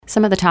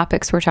Some of the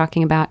topics we're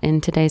talking about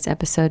in today's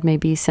episode may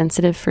be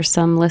sensitive for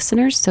some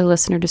listeners, so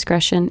listener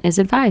discretion is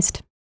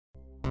advised.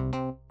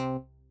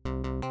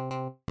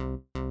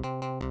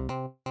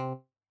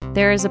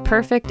 There is a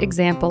perfect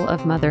example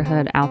of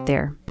motherhood out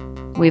there.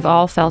 We've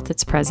all felt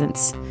its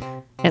presence.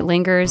 It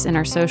lingers in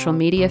our social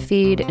media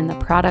feed, in the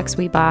products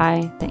we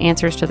buy, the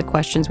answers to the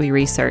questions we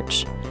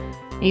research.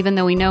 Even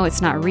though we know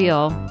it's not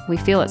real, we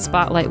feel it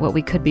spotlight what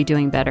we could be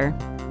doing better.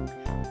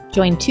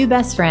 Join two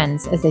best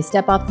friends as they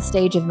step off the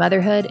stage of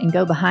motherhood and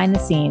go behind the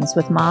scenes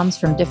with moms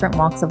from different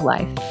walks of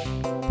life.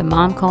 The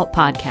Mom Cult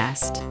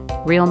Podcast.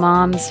 Real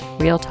moms,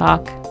 real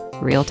talk,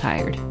 real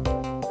tired.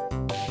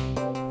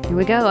 Here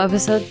we go,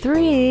 episode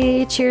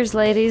 3. Cheers,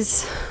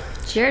 ladies.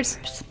 Cheers.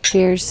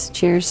 Cheers,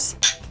 cheers.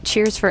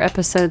 Cheers for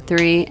episode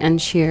 3 and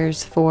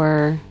cheers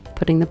for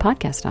putting the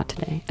podcast out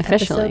today,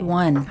 officially. Episode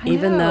 1.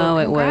 Even though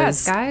it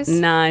was guys.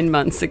 9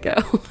 months ago.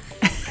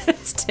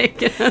 It's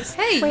taken us.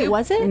 Hey, Wait,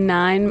 was it?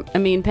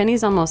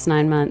 Penny's almost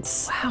 9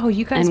 months. Wow,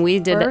 you guys. And we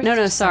did it. No,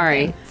 birthed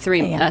sorry.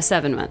 something.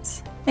 7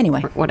 months.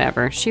 Anyway. Or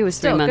whatever. She was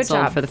 3 Still, months good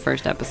old job. for the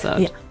first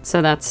episode. Yeah.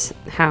 So that's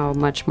how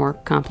much more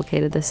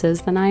complicated this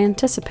is than I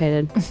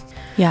anticipated.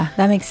 Yeah,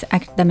 that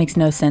makes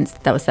no sense.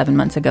 That was 7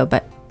 months ago,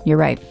 but you're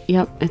right.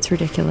 Yep, it's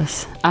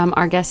ridiculous.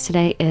 Our guest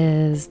today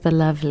is the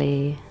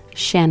lovely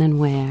Shannon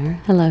Ware.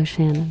 Hello,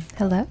 Shannon.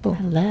 Hello.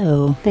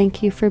 Hello.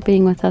 Thank you for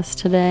being with us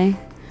today.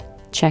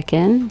 Check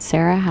in.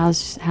 Sarah,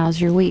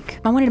 how's your week?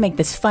 I wanted to make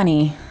this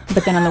funny,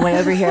 but then on the way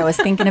over here, I was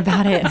thinking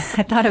about it.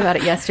 I thought about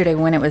it yesterday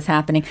when it was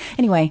happening.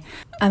 Anyway,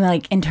 I'm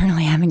like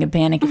internally having a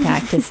panic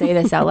attack to say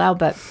this out loud,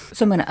 but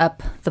so I'm going to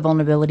up the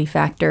vulnerability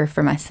factor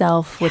for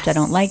myself, which I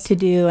don't like to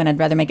do, and I'd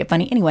rather make it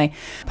funny. Anyway,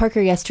 Parker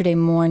yesterday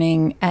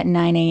morning at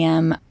 9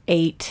 a.m.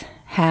 ate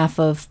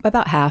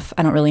about half,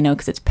 I don't really know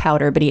because it's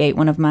powder, but he ate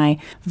one of my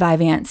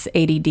Vyvanse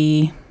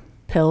ADD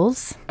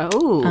pills.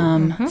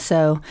 Oh.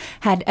 So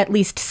had at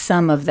least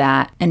some of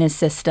that in his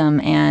system.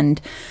 And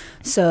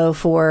so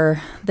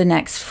for the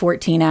next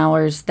 14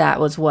 hours, that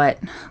was what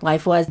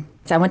life was.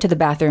 So I went to the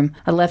bathroom.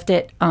 I left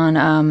it on,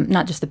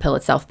 not just the pill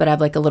itself, but I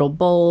have like a little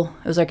bowl.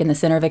 It was like in the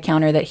center of a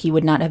counter that he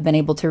would not have been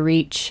able to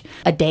reach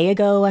a day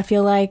ago, I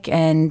feel like.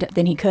 And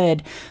then he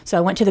could. So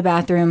I went to the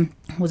bathroom,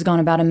 was gone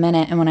about a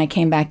minute. And when I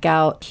came back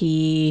out,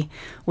 he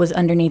was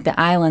underneath the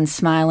island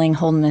smiling,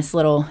 holding this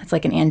little, it's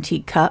like an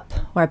antique cup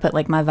where I put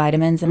like my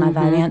vitamins and my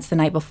Vyvanse the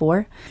night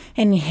before.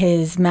 And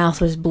his mouth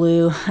was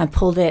blue. I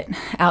pulled it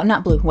out,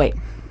 not blue, wait.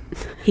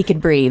 He could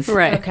breathe.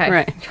 Right. Okay.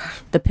 Right.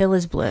 The pill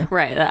is blue.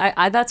 Right.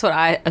 I that's what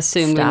I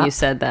assumed when Stop. you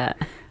said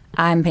that.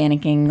 I'm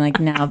panicking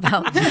like now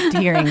about just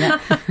hearing that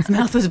his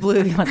mouth was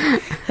blue.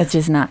 That's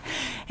just not.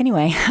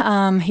 Anyway,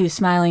 he was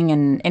smiling,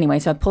 and anyway,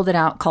 so I pulled it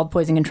out, called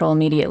poison control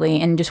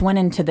immediately, and just went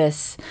into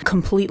this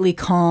completely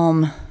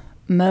calm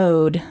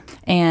mode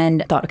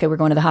and thought, okay, we're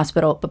going to the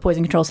hospital. But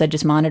poison control said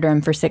just monitor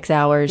him for 6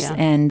 hours. Yeah.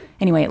 And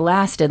anyway, it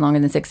lasted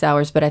longer than 6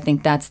 hours, but I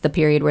think that's the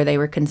period where they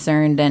were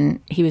concerned, and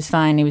he was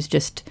fine. He was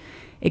just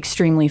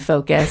extremely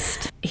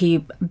focused.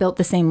 He built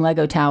the same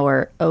Lego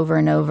tower over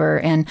and over,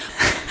 and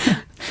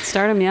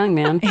Start him young,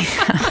 man.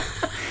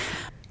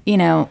 you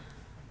know,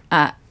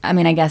 I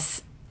mean, I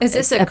guess Is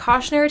this a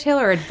cautionary tale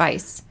or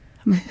advice?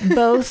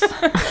 both.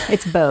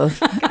 It's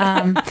both.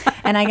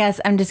 And I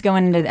guess I'm just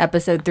going into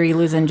episode 3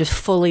 losing, just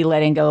fully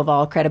letting go of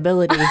all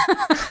credibility.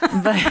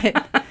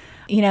 But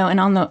you know, and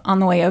on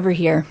the way over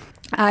here,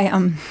 I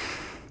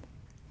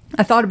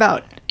thought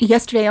about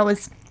yesterday.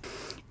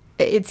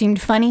 It seemed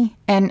funny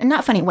and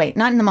not funny. Wait,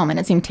 not in the moment.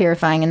 It seemed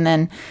terrifying. And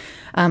then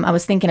I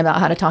was thinking about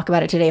how to talk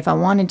about it today if I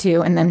wanted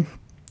to. And then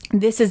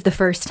this is the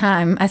first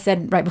time I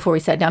said right before we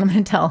sat down, I'm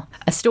going to tell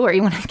a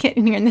story when I get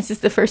in here. And this is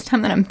the first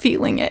time that I'm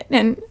feeling it.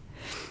 And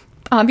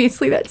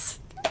obviously that's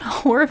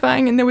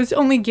horrifying. And there was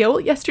only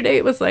guilt yesterday.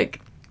 It was like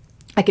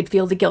I could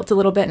feel the guilt a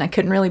little bit and I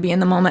couldn't really be in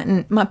the moment.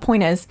 And my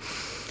point is,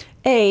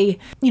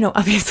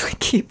 obviously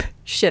keep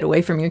shit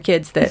away from your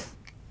kids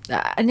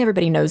and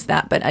everybody knows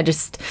that, but I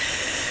just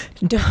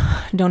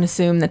don't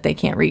assume that they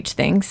can't reach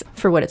things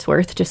for what it's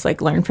worth. Just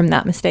like learn from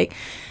that mistake.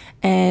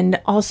 And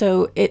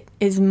also it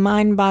is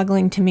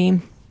mind-boggling to me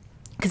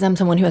because I'm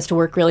someone who has to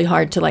work really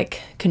hard to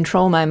like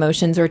control my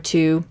emotions or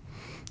to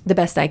the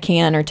best I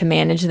can or to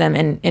manage them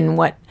and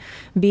what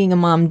being a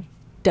mom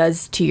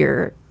does to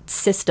your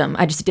system.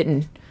 I just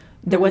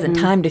there wasn't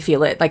time to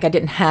feel it. Like I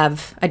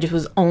just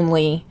was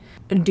only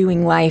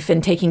doing life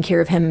and taking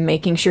care of him and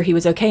making sure he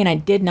was okay. And I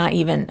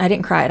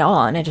didn't cry at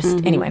all. And I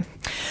just, anyway.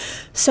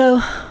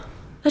 So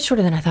that's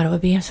shorter than I thought it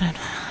would be. So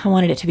I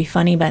wanted it to be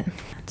funny, but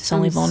it's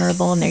only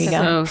vulnerable. And there you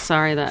go. So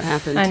sorry that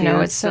happened to I know,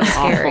 you. it's so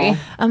scary.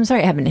 awful. I'm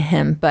sorry it happened to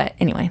him, but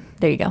anyway,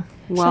 there you go.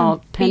 Well,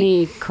 So,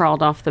 Penny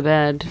crawled off the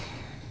bed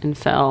and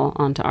fell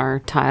onto our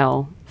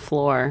tile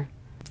floor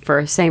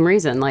for the same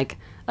reason. Like,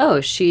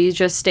 oh, she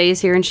just stays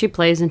here and she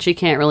plays and she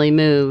can't really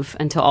move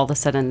until all of a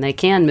sudden they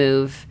can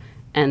move.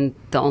 And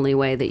the only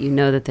way that you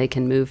know that they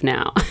can move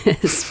now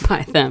is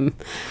by them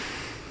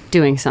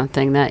doing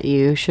something that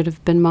you should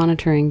have been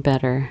monitoring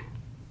better.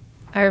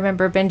 I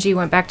remember Benji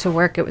went back to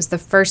work. It was the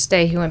first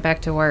day he went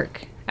back to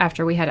work.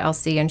 after we had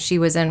Elsie, and she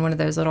was in one of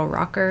those little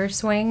rocker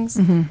swings.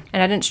 And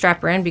I didn't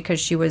strap her in because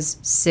she was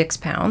 6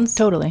 pounds.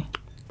 Totally.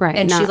 Right.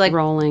 And not she, like,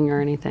 rolling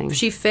or anything.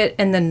 She fit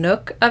in the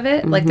nook of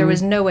it. Like, there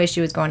was no way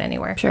she was going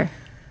anywhere. Sure.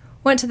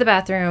 Went to the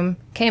bathroom,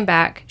 came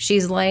back.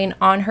 She's laying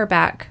on her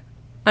back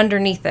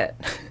underneath it.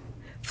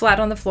 Flat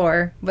on the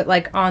floor, but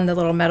like on the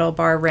little metal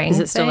bar ring. Is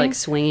it still thing. like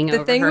swinging The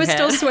over thing her was head?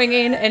 still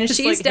swinging, and Just,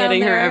 she's like, down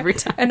hitting her there every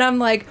time. And I'm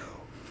like,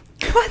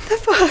 what the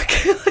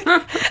fuck?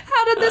 Like,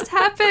 how did this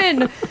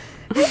happen?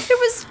 It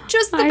was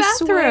just the I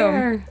bathroom.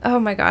 swear. Oh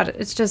my God.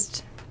 It's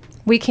just,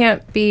 we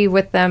can't be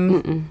with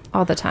them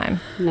all the time.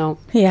 No.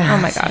 Yeah.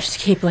 Oh my gosh. Just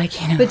keep like,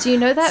 But do you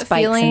know that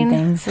spikes and feeling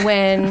things.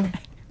 when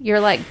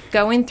you're like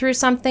going through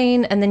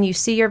something and then you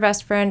see your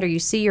best friend or you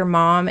see your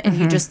mom and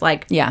you just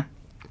like, Yeah.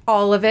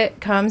 all of it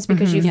comes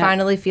because you Yeah.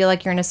 finally feel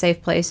like you're in a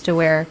safe place to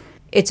where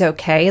it's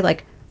okay.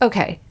 Like,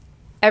 okay,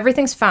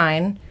 everything's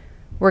fine.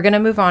 We're going to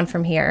move on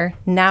from here.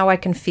 Now I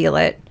can feel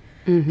it.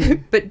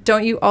 But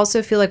don't you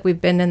also feel like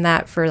we've been in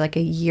that for like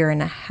a year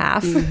and a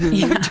half?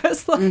 You're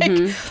just like,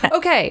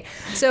 okay,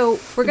 so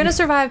we're going to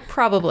survive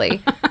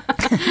probably.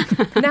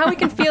 Now we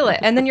can feel it.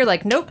 And then you're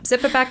like, nope,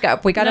 zip it back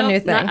up. We got a new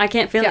Nope, thing. I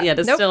can't feel it yet.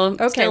 It's still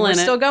okay, still we're in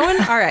still it. going?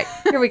 All right,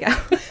 here we go.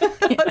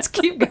 Let's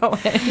keep going.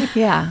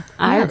 Yeah.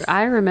 Yes.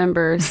 I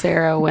remember,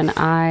 Sarah, when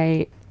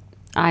I've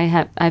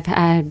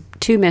had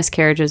 2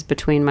 miscarriages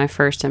between my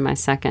first and my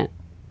second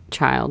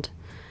child.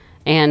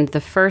 And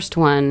the first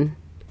one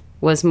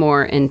was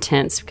more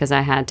intense because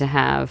I had to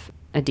have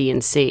a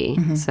D&C.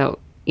 So,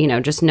 you know,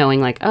 just knowing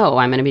like, oh,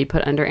 I'm going to be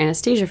put under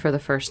anesthesia for the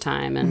first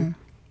time. And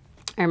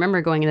I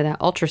remember going into that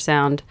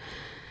ultrasound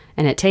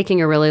and it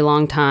taking a really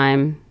long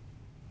time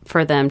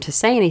for them to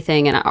say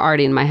anything. And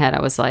already in my head,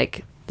 I was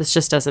like, this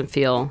just doesn't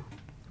feel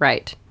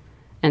right.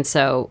 And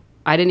so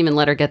I didn't even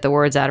let her get the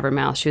words out of her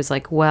mouth. She was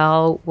like,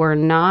 well, we're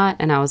not.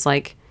 And I was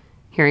like,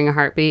 hearing a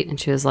heartbeat. And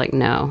she was like,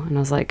 no. And I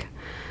was like,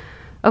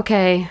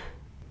 okay.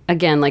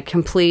 Again, like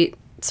complete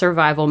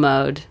survival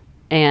mode.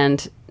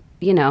 And,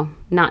 you know,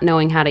 not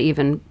knowing how to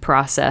even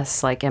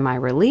process, like, am I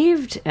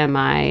relieved? Am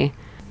I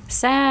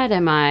sad?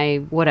 Am I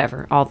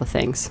whatever? All the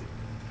things.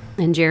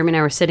 And Jeremy and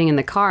I were sitting in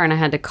the car and I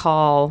had to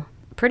call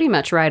pretty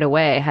much right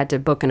away. I had to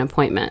book an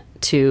appointment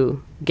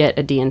to get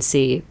a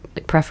D&C,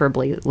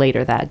 preferably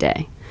later that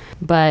day.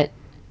 But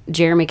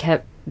Jeremy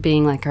kept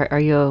being like, are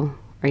you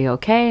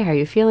okay? How are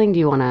you feeling? Do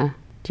you want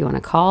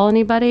to call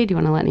anybody? Do you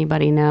want to let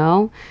anybody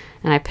know?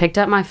 And I picked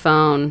up my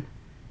phone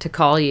to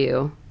call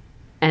you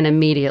and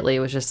immediately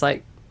was just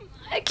like,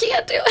 I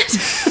can't do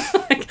it.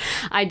 Like,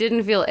 I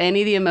didn't feel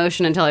any of the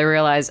emotion until I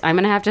realized I'm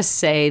going to have to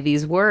say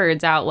these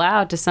words out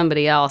loud to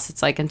somebody else.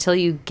 It's like until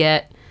you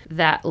get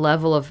that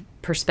level of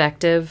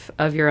perspective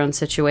of your own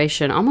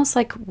situation, almost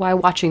like why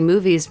watching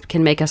movies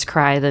can make us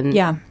cry than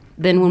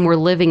when we're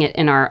living it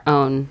in our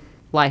own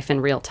life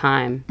in real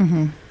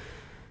time.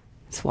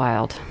 It's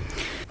wild.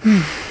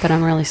 But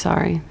I'm really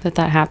sorry that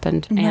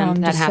happened. No, I'm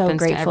and that just so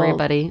happens to grateful.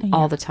 everybody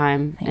all the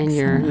time. Thanks. And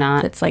you're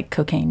not It's like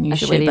cocaine a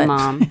usually. shitty but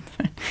mom.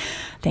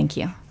 Thank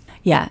you.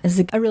 Yeah,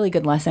 it's a really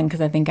good lesson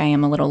because I think I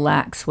am a little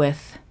lax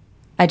with.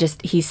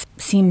 He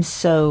seems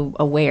so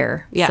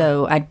aware. Yeah.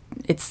 So I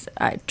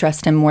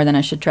trust him more than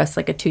I should trust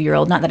like a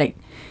 2-year-old. Not that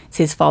it's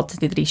his fault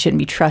that he shouldn't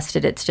be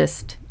trusted. It's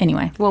just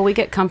anyway. Well, we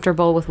get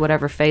comfortable with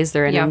whatever phase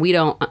they're in, Yeah. and we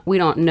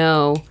don't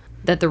know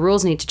that the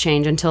rules need to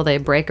change until they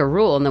break a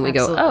rule, and then we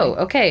Absolutely. go,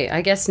 oh, okay,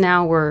 I guess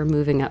now we're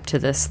moving up to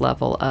this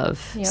level of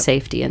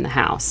safety in the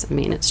house. I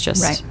mean, it's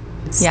just Right.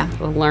 it's Yeah.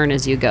 learn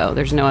as you go.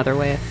 There's no other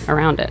way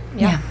around it.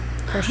 Yeah,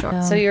 for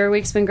sure. So your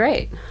week's been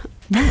great.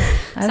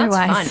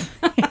 Otherwise,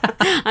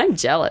 I'm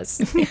jealous.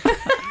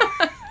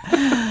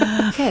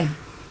 okay.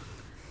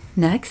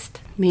 Next,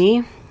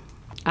 Me,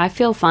 I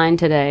feel fine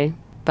today,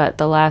 but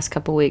the last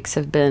couple weeks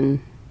have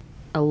been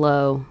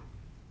a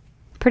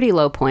pretty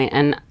low point.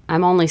 And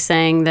I'm only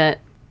saying that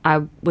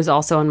I was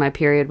also on my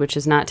period, which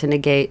is not to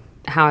negate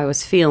how I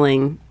was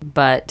feeling,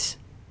 but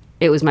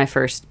it was my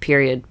first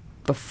period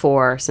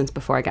since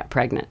before I got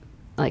pregnant.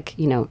 Like,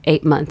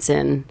 8 months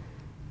in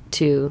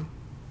to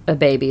a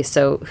baby.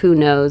 So who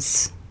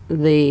knows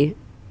the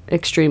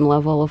extreme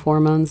level of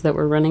hormones that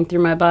were running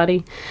through my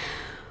body.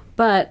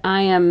 But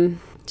I am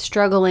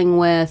struggling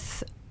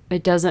with,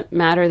 it doesn't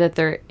matter that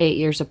they're 8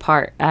 years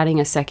apart. Adding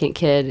a second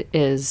kid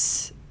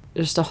is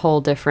just a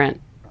whole different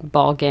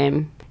ball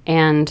game.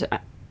 And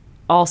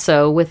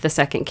also with the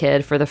second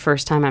kid, for the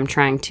first time, I'm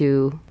trying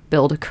to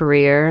build a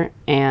career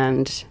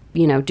and,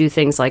 do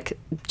things like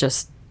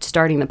just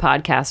starting the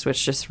podcast,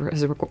 which just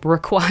has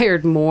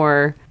required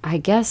more, I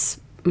guess,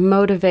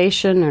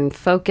 motivation and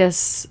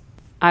focus.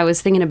 I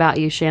was thinking about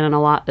you, Shannon,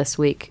 a lot this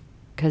week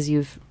because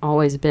you've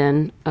always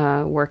been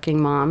a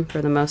working mom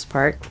for the most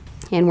part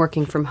and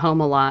working from home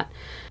a lot.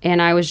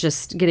 And I was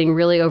just getting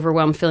really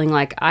overwhelmed, feeling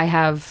like I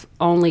have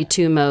only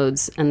 2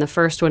 modes. And the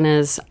first one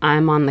is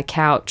I'm on the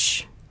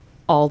couch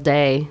all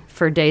day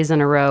for days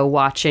in a row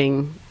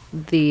watching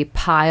the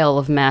pile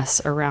of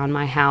mess around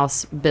my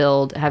house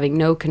build, having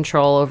no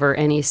control over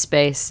any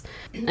space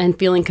and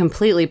feeling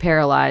completely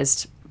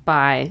paralyzed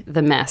by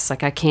the mess.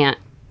 Like I can't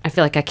I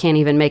feel like I can't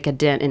even make a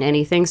dent in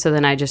anything. So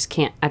then I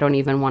don't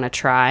even want to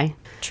try.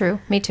 True.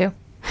 Me too.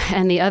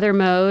 And the other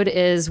mode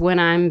is when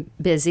I'm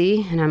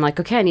busy and I'm like,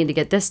 okay, I need to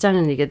get this done,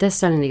 I need to get this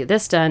done, I need to get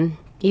this done.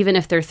 Even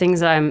if there are things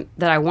that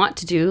I want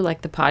to do,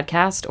 like the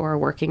podcast or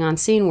working on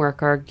scene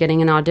work or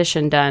getting an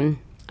audition done,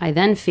 I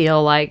then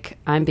feel like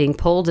I'm being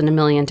pulled in a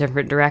million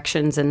different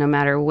directions. And no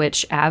matter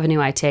which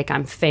avenue I take,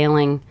 I'm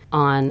failing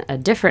on a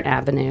different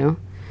avenue.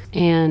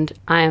 And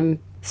I'm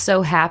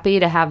so happy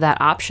to have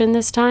that option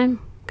this time,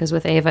 because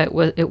with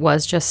Ava, it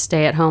was just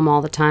stay at home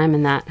all the time,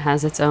 and that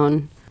has its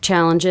own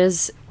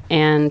challenges.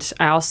 And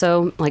I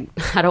also,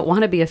 I don't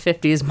want to be a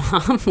 50s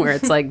mom where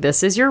it's like,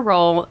 this is your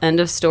role,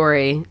 end of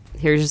story,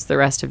 here's the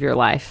rest of your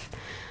life.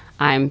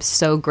 I'm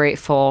so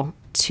grateful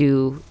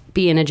to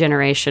be in a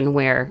generation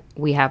where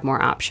we have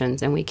more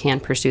options and we can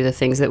pursue the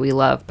things that we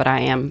love, but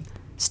I am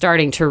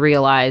starting to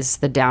realize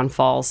the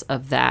downfalls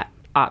of that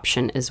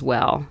option as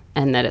well.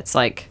 And that it's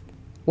like,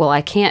 well,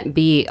 I can't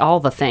be all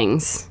the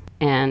things,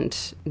 and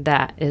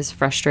that is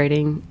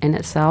frustrating in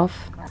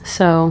itself.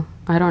 So,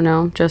 I don't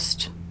know,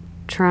 just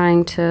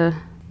trying to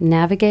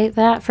navigate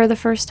that for the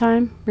first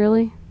time,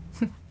 really.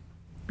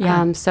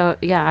 Yeah.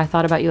 I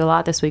thought about you a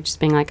lot this week, just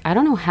being like, I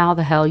don't know how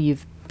the hell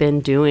you've been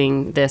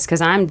doing this,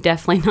 because I'm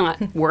definitely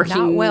not working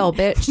Not well,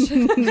 bitch.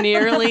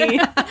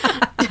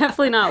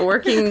 definitely not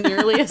working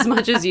nearly as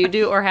much as you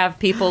do, or have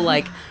people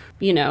like,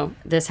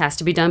 this has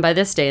to be done by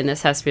this day and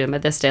this has to be done by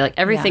this day. Like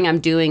everything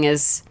I'm doing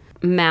is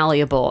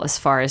malleable as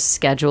far as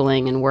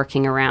scheduling and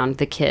working around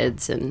the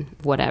kids and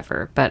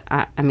whatever. But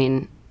I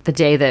mean, the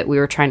day that we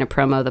were trying to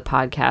promo the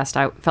podcast,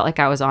 I felt like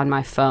I was on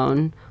my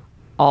phone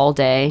all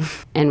day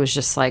and was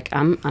just like,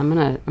 I'm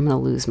gonna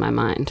lose my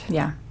mind.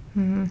 Yeah.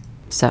 Mm-hmm.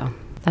 So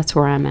that's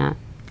where I'm at.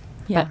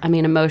 Yeah. But I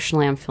mean,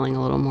 emotionally, I'm feeling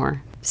a little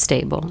more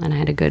stable, and I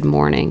had a good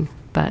morning.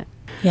 But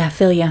Yeah, I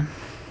feel ya.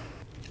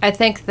 I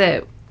think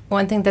that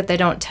one thing that they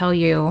don't tell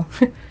you,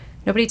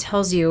 nobody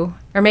tells you,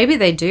 or maybe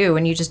they do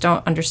and you just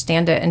don't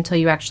understand it until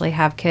you actually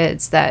have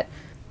kids, that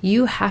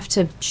you have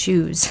to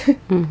choose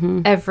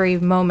every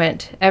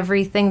moment,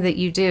 everything that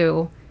you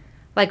do.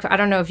 Like, I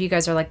don't know if you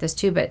guys are like this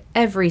too, but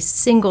every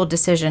single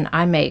decision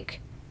I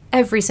make,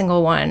 every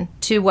single one,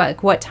 to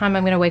what time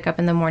I'm going to wake up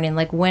in the morning,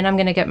 like when I'm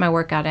going to get my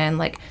workout in,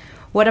 like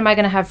what am I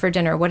going to have for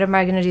dinner? What am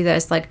I going to do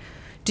this? Like,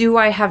 do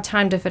I have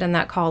time to fit in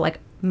that call? Like,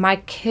 my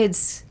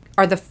kids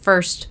are the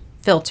first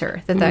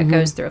filter that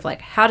goes through of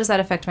like, how does that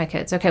affect my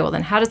kids? Okay, well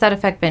then how does that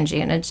affect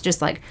Benji? And it's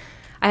just like,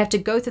 I have to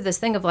go through this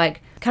thing of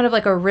like, kind of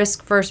like a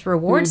risk versus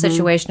reward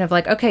situation of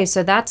like, okay,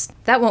 so that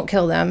won't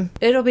kill them.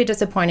 It'll be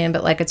disappointing,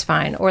 but like, it's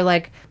fine. Or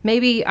like,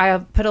 maybe I'll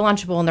put a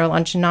Lunchable in their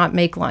lunch and not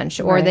make lunch,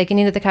 or they can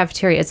eat at the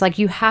cafeteria. It's like,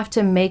 you have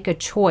to make a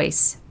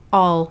choice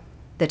all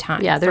the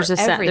time. yeah, there's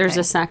everything.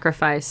 a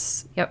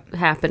sacrifice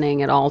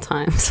happening at all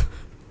times.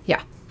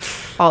 Yeah,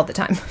 all the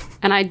time.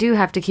 And I do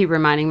have to keep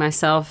reminding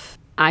myself,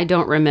 I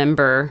don't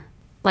remember,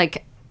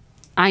 like,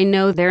 I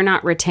know they're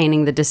not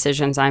retaining the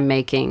decisions I'm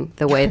making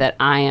the way that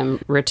I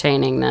am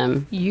retaining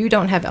them. You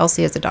don't have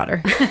Elsie as a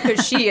daughter.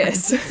 She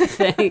is.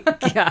 Thank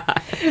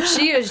God.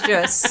 She is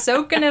just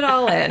soaking it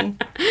all in.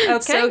 Okay,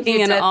 Soaking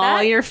you in did all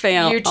that. your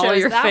You chose all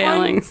your that one?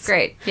 failings.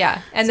 Great,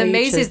 yeah. And So then you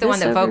Maisie's chose the one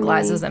this that over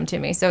vocalizes me. them to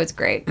me, so it's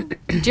great.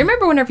 Do you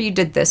remember whenever you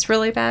did this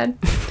really bad?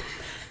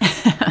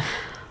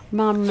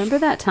 Mom, remember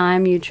that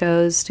time you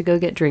chose to go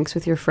get drinks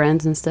with your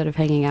friends instead of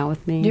hanging out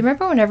with me? Do you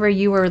remember whenever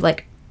you were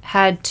like,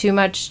 had too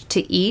much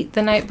to eat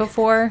the night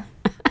before?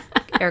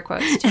 Air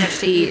quotes, too much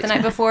to eat the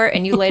night before,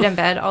 and you laid in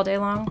bed all day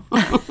long?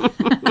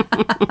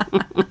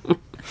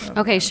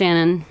 Okay,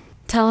 Shannon,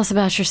 tell us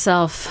about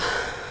yourself.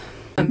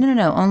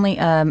 No. Only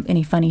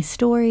any funny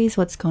stories?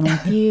 What's going on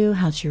with you?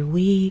 How's your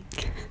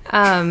week?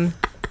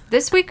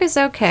 This week is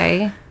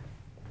okay.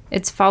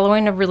 It's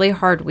following a really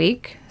hard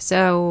week,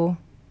 so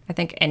I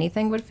think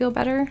anything would feel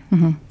better.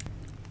 Mm-hmm.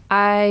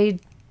 I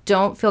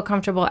don't feel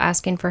comfortable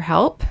asking for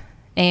help,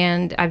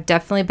 and I've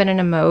definitely been in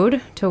a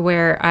mode to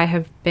where I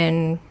have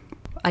been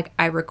like,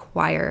 I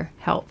require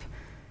help.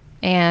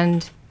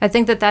 And I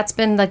think that that's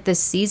been like this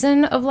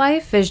season of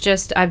life is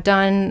just,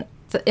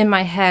 in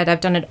my head,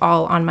 I've done it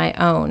all on my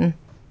own,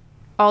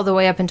 all the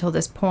way up until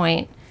this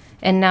point.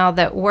 And now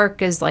that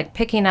work is like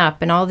picking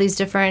up and all these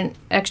different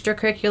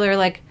extracurricular,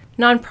 like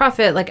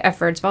nonprofit, like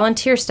efforts,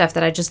 volunteer stuff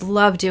that I just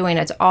love doing,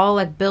 it's all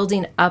like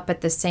building up at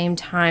the same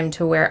time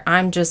to where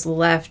I'm just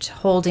left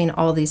holding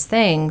all these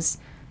things.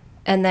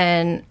 And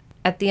then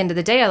at the end of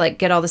the day, I like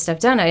get all the stuff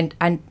done.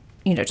 I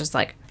just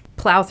like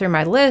plow through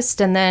my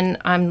list, and then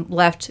I'm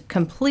left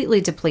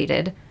completely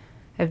depleted.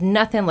 I have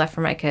nothing left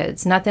for my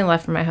kids, nothing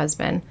left for my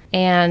husband,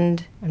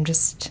 and I'm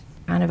just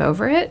kind of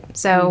over it.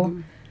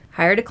 So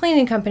hired a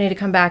cleaning company to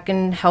come back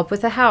and help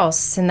with the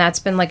house, and that's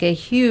been like a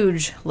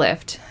huge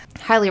lift.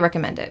 Highly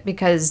recommend it,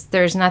 because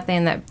there's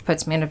nothing that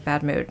puts me in a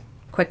bad mood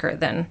quicker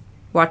than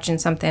watching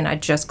something I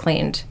just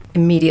cleaned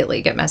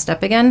immediately get messed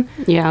up again.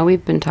 Yeah,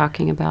 we've been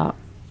talking about.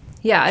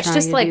 Yeah, it's trying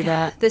just to like do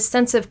that. this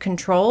sense of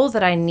control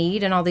that I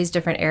need in all these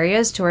different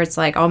areas, to where it's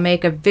like I'll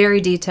make a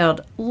very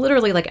detailed,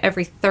 literally like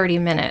every 30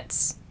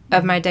 minutes,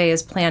 of my day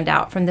is planned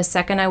out from the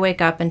second I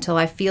wake up until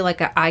I feel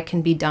like I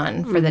can be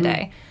done for the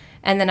day.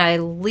 And then I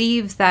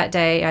leave that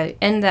day, I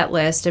end that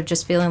list of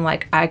just feeling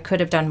like I could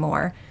have done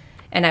more.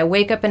 And I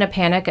wake up in a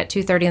panic at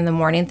 2:30 in the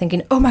morning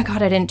thinking, oh my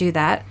God, I didn't do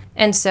that.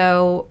 And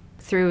so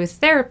through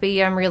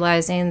therapy, I'm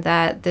realizing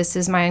that this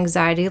is my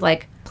anxiety,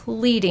 like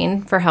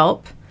pleading for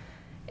help.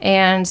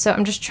 And so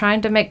I'm just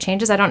trying to make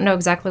changes. I don't know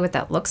exactly what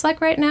that looks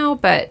like right now,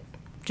 but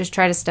just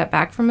try to step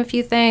back from a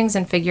few things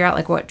and figure out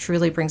like what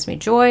truly brings me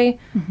joy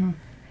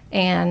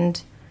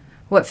and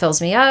what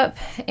fills me up.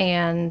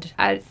 And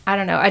I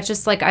don't know. I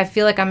just like, I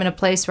feel like I'm in a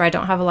place where I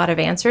don't have a lot of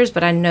answers,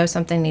 but I know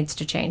something needs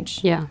to change.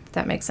 Yeah. If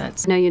that makes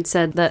sense. I know you'd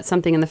said that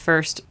something in the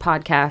first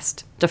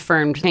podcast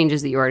affirmed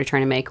changes that you were already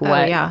trying to make. What?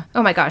 Oh, yeah.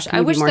 Oh my gosh. I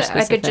you be wish more that I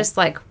could specific? just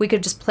like, we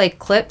could just play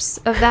clips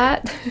of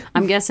that.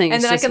 I'm guessing and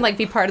it's then I just can like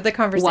be part of the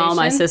conversation. while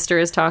my sister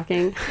is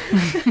talking.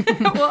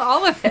 Well,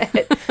 all of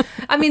it.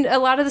 I mean, a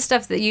lot of the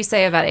stuff that you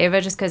say about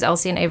Ava, just because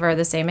Elsie and Ava are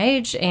the same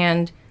age.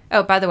 And,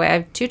 oh, by the way, I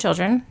have 2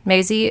 children.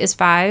 Maisie is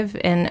 5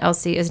 and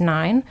Elsie is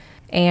 9.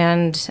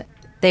 And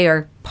they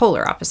are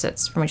polar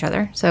opposites from each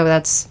other. So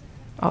that's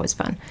always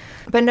fun.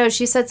 But no,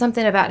 she said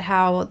something about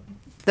how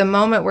the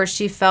moment where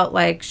she felt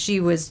like she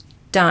was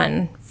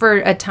done for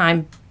a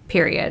time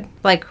period,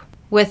 like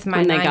with my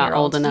When they got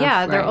 9-year-old. old enough,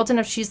 Yeah, they're right. old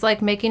enough. She's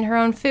like making her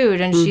own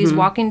food and she's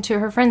walking to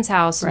her friend's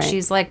house and Right.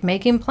 she's like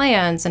making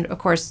plans. And of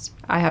course,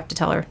 I have to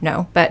tell her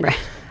no, but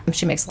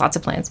she makes lots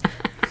of plans.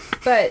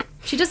 But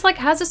she just like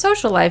has a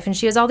social life and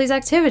she has all these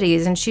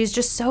activities and she's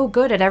just so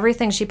good at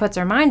everything she puts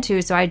her mind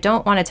to. So I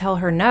don't want to tell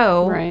her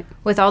no Right.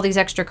 with all these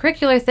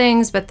extracurricular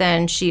things. But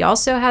then she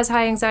also has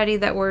high anxiety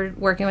that we're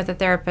working with a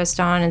therapist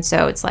on. And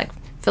so it's like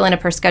filling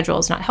up her schedule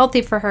is not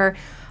healthy for her.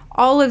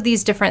 All of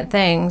these different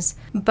things.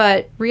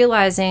 But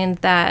realizing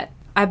that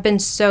I've been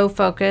so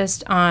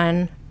focused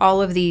on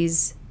all of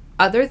these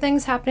other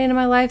things happening in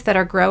my life that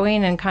are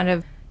growing and kind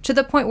of to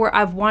the point where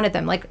I've wanted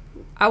them. Like,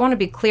 I want to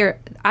be clear,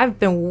 I've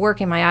been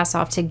working my ass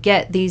off to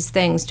get these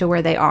things to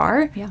where they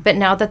are. Yeah. But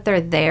now that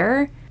they're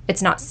there,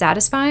 it's not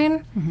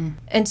satisfying.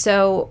 And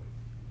so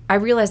I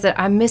realized that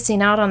I'm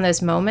missing out on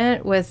this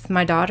moment with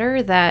my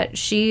daughter, that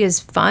she is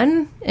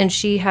fun and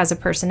she has a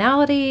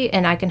personality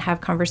and I can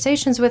have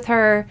conversations with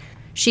her.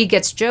 She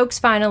gets jokes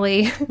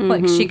finally.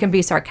 Like she can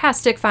be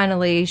sarcastic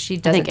finally. She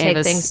doesn't take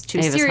things too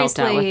Ava's helped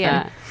out seriously.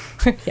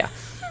 with that. Yeah.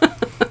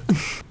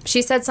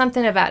 She said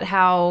something about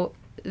how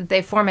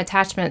they form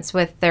attachments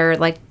with their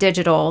like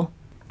digital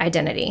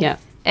identity. Yeah.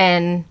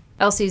 And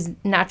Elsie's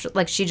natural,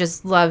 like she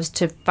just loves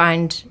to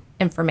find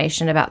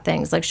information about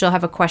things. Like she'll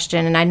have a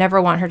question and I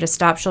never want her to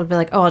stop. She'll be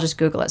like, oh, I'll just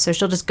Google it. So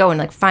she'll just go and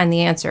like find the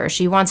answer.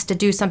 She wants to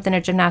do something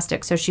at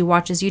gymnastics. So she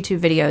watches YouTube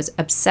videos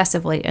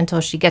obsessively until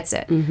she gets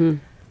it.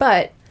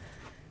 But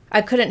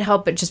I couldn't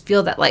help but just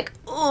feel that like,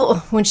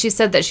 oh, when she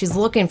said that she's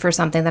looking for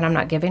something that I'm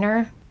not giving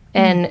her.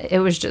 And it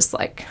was just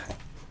like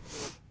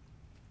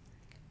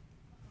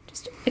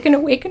an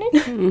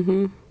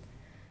awakening.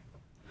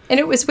 And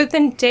it was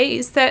within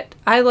days that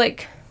I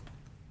like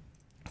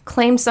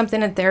claimed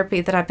something in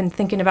therapy that I've been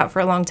thinking about for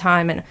a long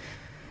time. And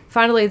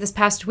finally this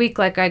past week,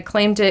 like I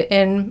claimed it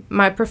in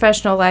my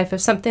professional life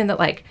of something that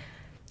like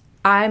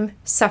I'm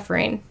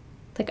suffering.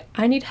 Like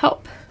I need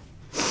help.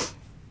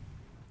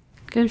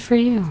 Good for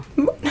you.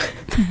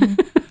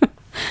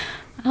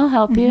 I'll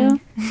help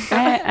you.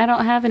 I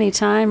don't have any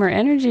time or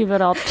energy,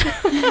 but I'll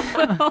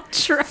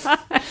try.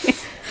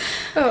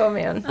 Oh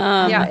man.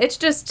 Yeah, it's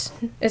just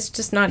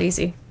not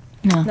easy.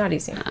 No. Not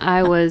easy.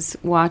 I watched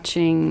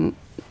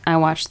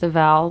the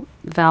Val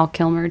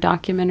Kilmer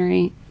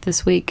documentary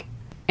this week,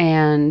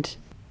 and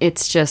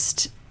it's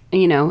just,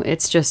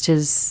 it's just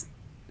his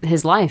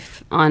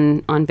life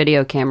on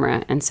video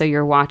camera. And so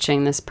you're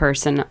watching this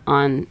person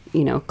on,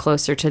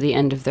 closer to the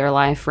end of their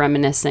life,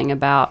 reminiscing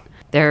about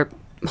their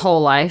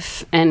whole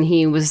life. And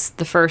he was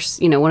the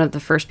first, one of the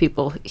first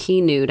people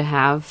he knew to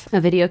have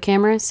a video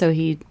camera. So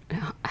he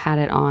had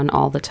it on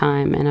all the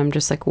time. And I'm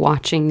just like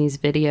watching these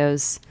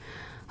videos,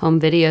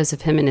 home videos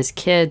of him and his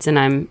kids. And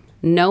I'm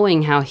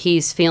knowing how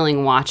he's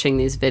feeling watching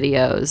these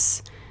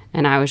videos.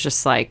 And I was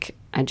just like,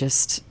 I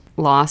just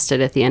lost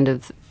it at the end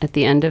of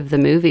the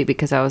movie,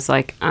 because I was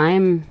like,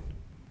 I'm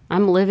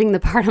living the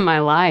part of my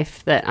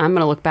life that I'm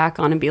going to look back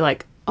on and be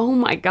like, oh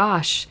my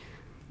gosh,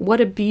 what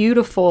a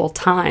beautiful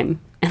time.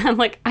 And I'm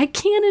like, I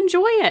can't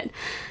enjoy it.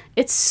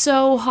 It's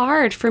so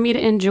hard for me to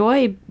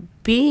enjoy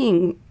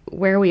being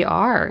where we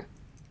are.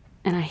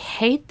 And I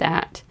hate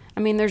that. I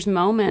mean, there's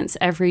moments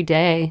every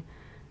day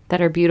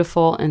that are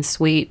beautiful and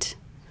sweet.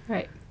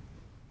 Right.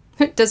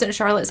 Doesn't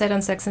Charlotte say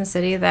on Sex and the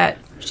City that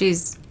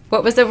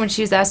what was it when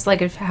she was asked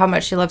like if how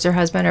much she loves her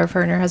husband, or if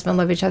her and her husband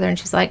love each other, and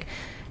she's like,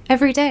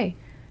 every day.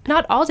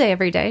 Not all day,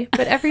 every day,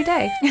 but every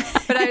day.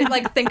 But I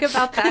like think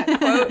about that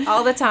quote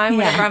all the time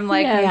whenever I'm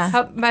like,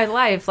 my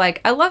life,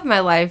 like I love my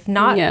life,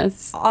 not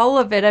all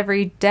of it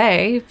every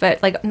day,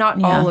 but like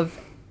not all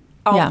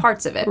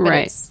parts of it.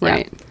 But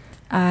Right.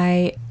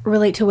 I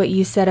relate to what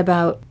you said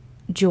about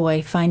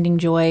joy, finding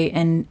joy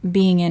and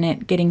being in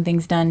it, getting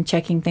things done,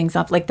 checking things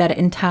off. Like that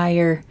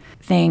entire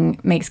thing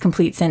makes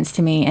complete sense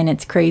to me. And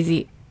it's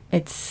crazy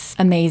it's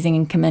amazing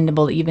and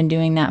commendable that you've been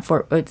doing that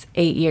for it's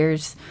 8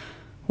 years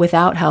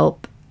without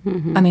help.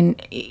 I mean,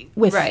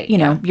 with, Right, you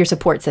know, your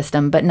support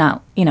system, but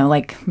not, you know,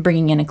 like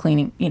bringing in a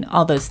cleaning, you know,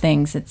 all those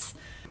things. It's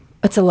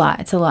a lot.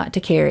 It's a lot to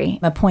carry.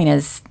 My point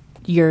is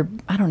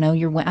I don't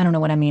know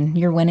what I mean.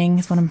 You're winning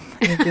is what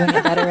you're doing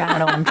it better. I don't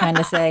know what I'm trying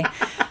to say.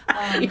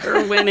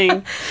 You're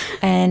winning.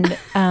 And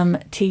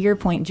to your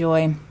point,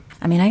 Joy,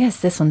 I mean, I guess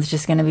this one's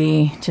just going to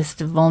be just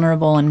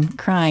vulnerable and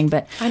crying,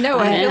 but I know.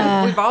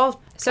 We've all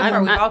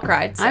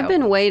cried. So. I've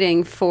been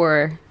waiting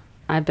for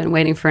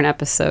an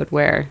episode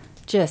where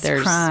just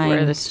crying.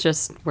 Where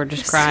we're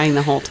just crying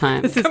the whole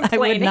time. I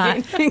would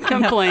not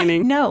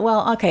complaining. No,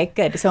 well, okay,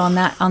 good. So on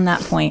that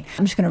point,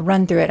 I'm just going to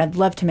run through it. I'd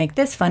love to make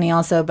this funny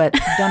also, but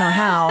don't know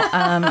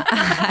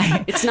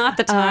how. It's not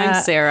the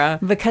time, Sarah.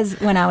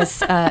 Because when I was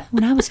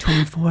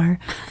 24,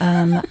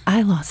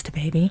 I lost a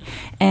baby,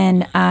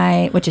 and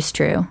which is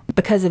true.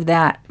 Because of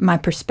that, my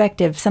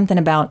perspective, something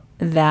about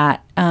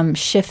that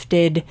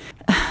shifted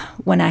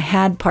when I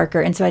had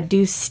Parker. And so I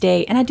do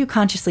stay, and I do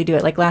consciously do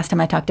it. Like last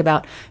time I talked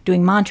about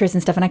doing mantras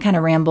and stuff, and I kind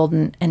of rambled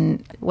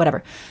and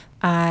whatever.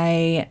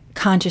 I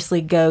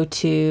consciously go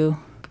to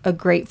a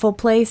grateful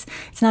place.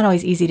 It's not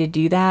always easy to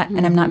do that.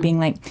 And I'm not being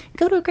like,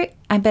 go to a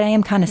but I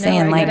am kind of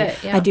saying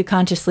like, I do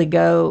consciously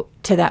go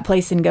to that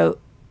place and go,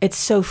 it's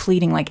so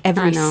fleeting. Like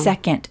every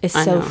second is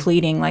so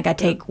fleeting. Like I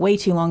take way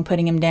too long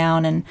putting him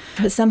down, and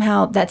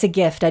somehow that's a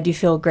gift. I do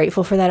feel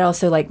grateful for that.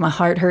 Also, like my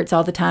heart hurts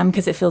all the time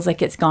because it feels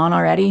like it's gone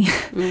already.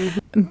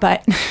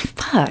 But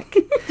fuck.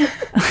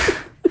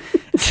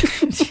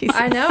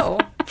 I know.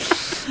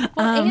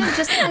 Well, and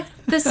just like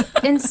this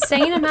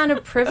insane amount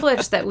of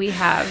privilege that we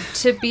have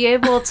to be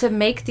able to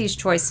make these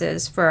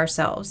choices for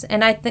ourselves.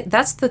 And I think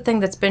that's the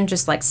thing that's been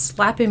just like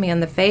slapping me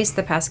in the face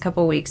the past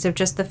couple of weeks, of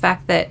just the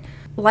fact that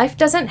life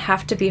doesn't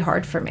have to be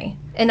hard for me.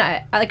 And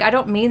I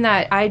don't mean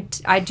that,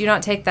 I do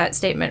not take that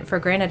statement for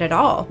granted at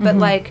all.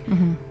 But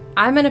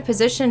I'm in a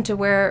position to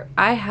where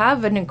I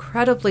have an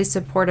incredibly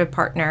supportive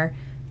partner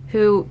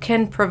who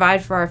can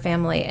provide for our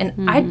family.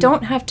 And I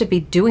don't have to be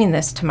doing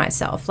this to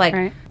myself.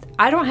 Like,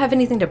 I don't have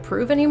anything to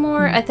prove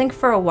anymore. I think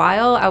for a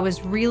while I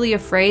was really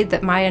afraid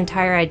that my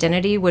entire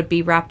identity would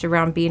be wrapped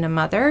around being a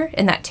mother.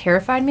 And that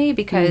terrified me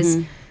because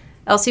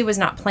Elsie was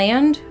not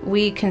planned.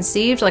 We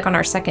conceived like on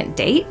our second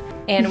date,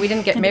 and we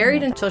didn't get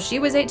married until she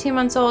was 18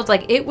 months old.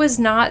 Like, it was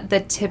not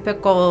the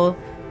typical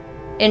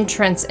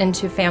entrance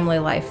into family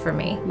life for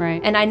me.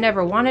 Right. And I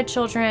never wanted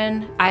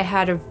children. I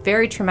had a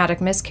very traumatic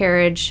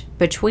miscarriage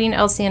between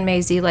Elsie and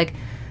Maisie. Like,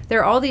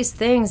 there are all these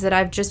things that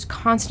I've just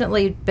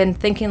constantly been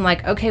thinking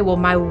like, okay, well,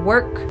 my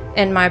work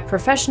and my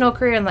professional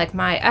career and like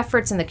my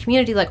efforts in the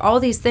community, like all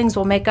these things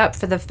will make up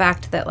for the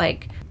fact that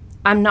like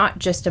I'm not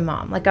just a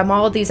mom. Like, I'm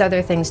all these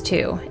other things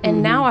too.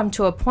 And now I'm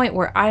to a point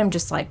where I am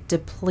just like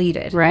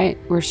depleted. Right.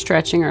 We're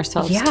stretching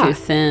ourselves too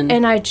thin.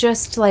 And I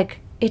just like,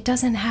 it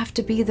doesn't have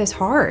to be this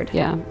hard.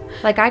 Yeah.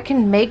 Like, I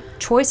can make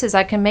choices.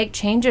 I can make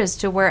changes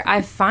to where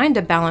I find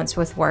a balance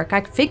with work.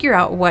 I figure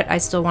out what I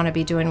still want to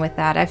be doing with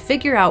that. I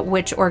figure out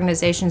which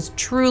organizations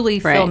truly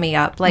fill me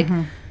up. Like,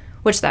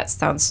 which that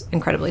sounds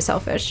incredibly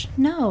selfish.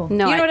 No. You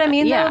know what I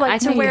mean? Yeah, though? Like, I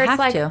to think where you it's have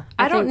like, to.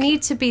 I don't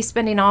need to be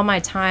spending all my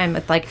time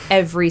at like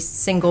every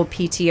single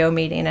PTO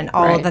meeting and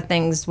all the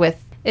things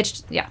with,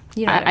 it's, you know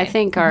what I mean? I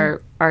think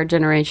our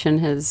generation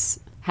has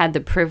had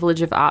the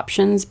privilege of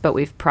options, but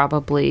we've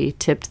probably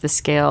tipped the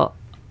scale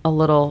a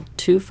little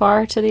too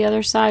far to the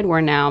other side,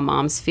 where now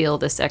moms feel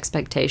this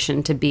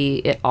expectation to be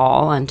it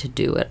all and to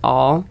do it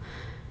all,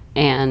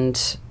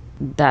 and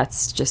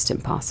that's just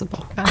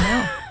impossible. I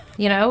know.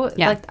 You know,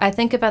 like, I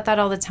think about that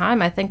all the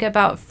time. I think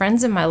about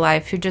friends in my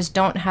life who just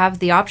don't have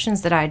the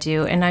options that I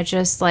do, and I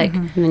just like,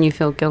 And then you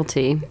feel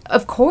guilty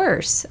of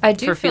course I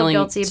do for feel feeling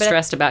guilty, but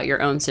stressed about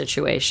your own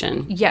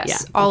situation.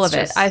 yes, all of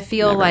it. I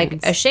feel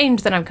like ashamed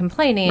that I'm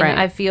complaining. Right,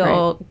 I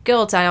feel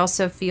guilt. I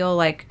also feel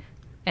like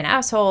an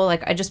asshole.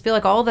 Like, I just feel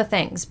like all the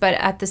things, but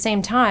at the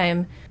same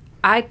time,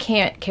 I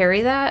can't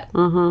carry that.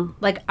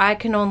 Like, I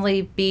can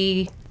only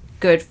be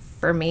good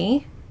for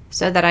me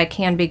so that I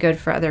can be good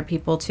for other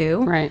people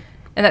too. Right.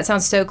 And that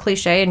sounds so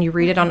cliche, and you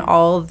read it on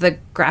all the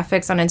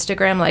graphics on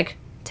Instagram, like,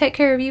 take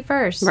care of you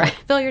first. Right.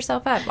 Fill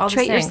yourself up. All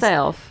Treat these things.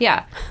 yourself.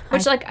 Yeah.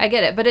 Which, like, I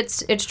get it, but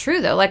it's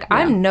true, though. Like,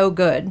 I'm no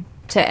good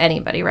to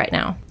anybody right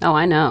now. Oh,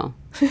 I know.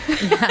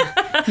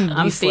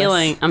 I'm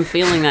feeling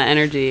that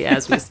energy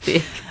as we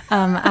speak.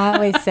 I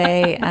always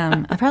say,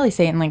 I probably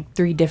say it in like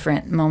 3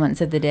 different moments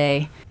of the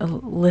day, a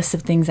list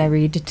of things I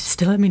read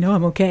to let me know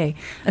I'm okay,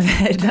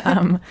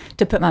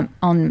 to put my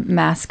own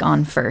mask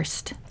on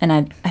first. And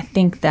I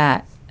think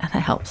that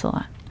helps a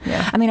lot.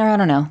 Yeah. I mean, or I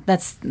don't know.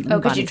 That's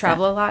because you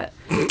travel a lot?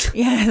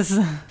 Yes.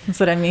 That's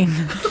what I mean.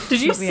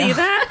 Did you see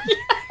that?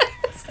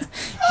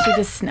 She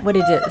just, what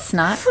did it,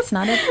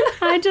 snotted?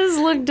 I just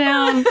looked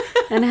down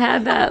and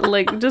had that,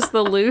 like, just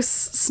the loose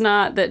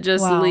snot that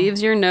just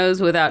leaves your nose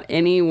without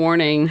any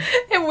warning.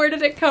 And where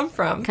did it come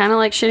from? Kind of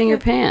like shitting your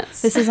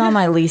pants. This is all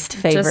my least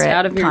favorite Just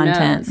out of your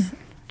content. nose.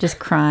 just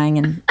crying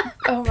and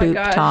Oh my poop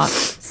God. talk.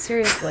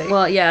 Seriously.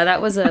 Well, yeah,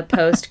 that was a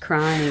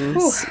post-crying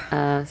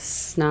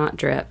snot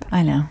drip.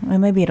 I know. Well,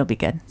 maybe it'll be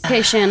good.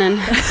 Okay, Shannon.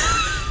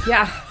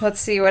 Yeah,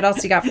 let's see what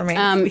else you got for me.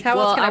 How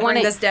else can I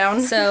bring this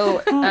down?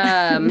 So,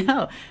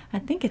 No, I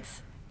think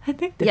this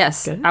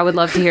yes, is good. I would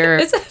love to hear.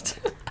 Is it?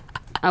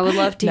 I would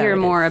love to No, hear it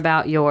more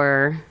about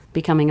your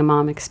becoming a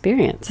mom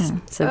experience,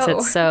 since Oh.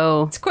 it's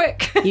so It's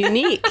quick.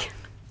 unique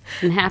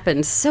and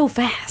happened so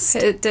fast.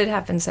 It did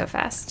happen so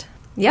fast.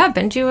 Yeah,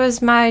 Benji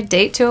was my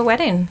date to a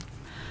wedding.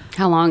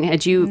 How long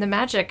had you? And the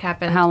magic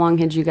happened. How long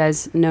had you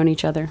guys known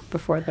each other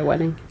before the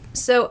wedding?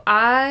 So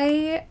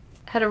I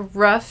had a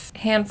rough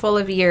handful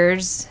of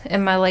years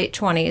in my late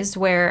 20s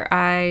where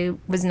I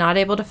was not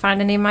able to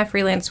find any of my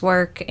freelance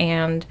work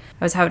and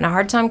I was having a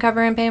hard time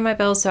covering paying my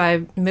bills. So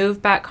I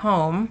moved back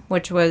home,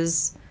 which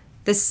was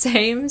the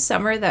same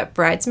summer that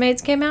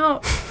Bridesmaids came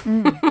out.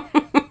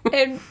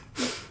 And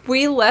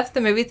we left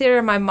the movie theater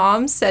and my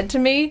mom said to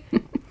me,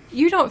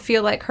 "You don't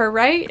feel like her,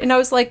 right?" And I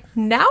was like,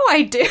 "Now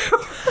I do."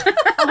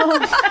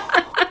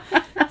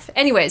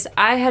 Anyways,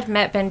 I had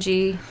met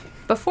Benji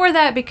before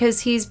that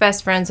because he's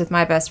best friends with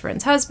my best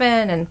friend's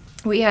husband, and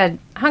we had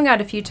hung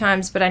out a few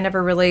times, but I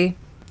never really,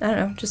 I don't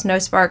know, just no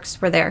sparks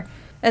were there.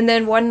 And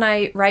then one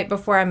night, right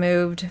before I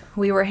moved,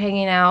 we were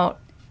hanging out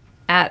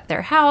at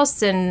their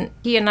house, and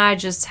he and I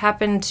just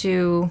happened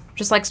to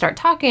just like start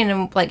talking,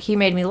 and like he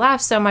made me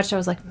laugh so much, I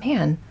was like,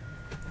 man,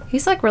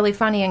 he's like really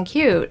funny and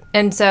cute.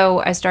 And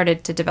so I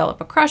started to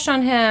develop a crush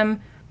on him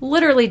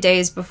literally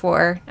days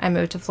before I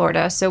moved to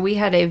Florida. So we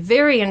had a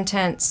very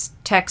intense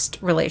text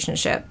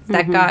relationship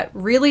that got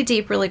really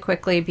deep really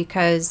quickly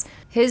because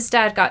his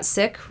dad got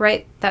sick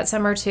right that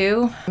summer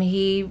too.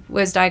 He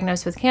was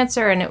diagnosed with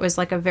cancer and it was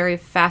like a very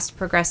fast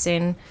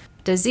progressing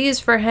disease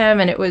for him,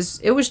 and it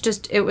was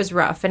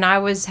rough, and I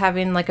was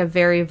having like a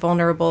very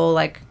vulnerable,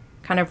 like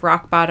kind of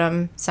rock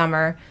bottom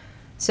summer.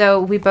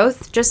 So we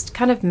both just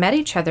kind of met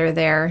each other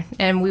there,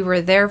 and we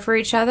were there for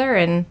each other,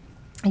 and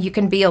you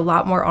can be a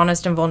lot more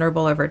honest and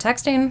vulnerable over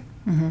texting.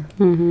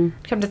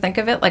 Come to think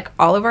of it, like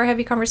all of our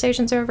heavy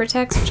conversations are over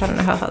text, which I don't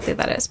know how healthy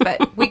that is,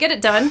 but we get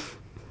it done.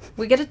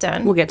 We'll get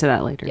to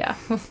that later. Yeah.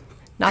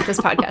 Not this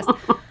podcast.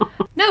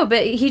 No,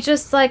 but he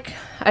just like,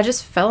 I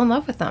just fell in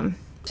love with him.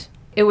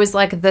 It was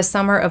like the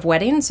summer of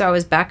weddings, so I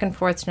was back and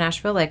forth to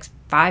Nashville like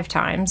 5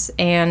 times,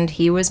 and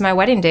he was my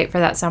wedding date for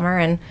that summer,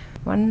 and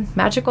one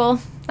magical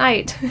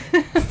night.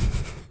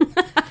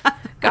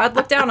 God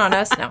looked down on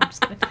us. No, I'm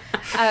just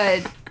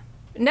kidding.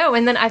 No,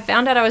 and then I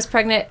found out I was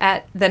pregnant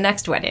at the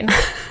next wedding.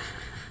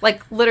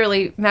 Like,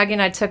 literally, Maggie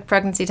and I took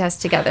pregnancy tests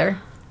together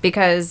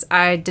because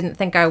I didn't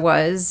think I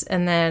was,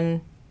 and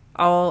then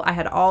I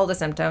had all the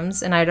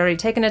symptoms, and I'd already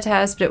taken a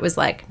test, but it was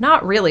like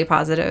not really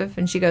positive.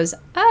 And she goes,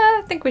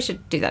 I think we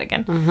should do that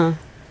again.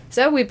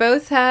 So we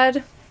both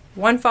had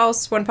one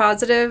false, one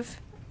positive.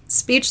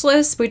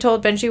 Speechless. We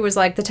told Benji, was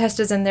like, the test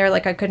is in there,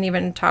 like I couldn't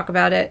even talk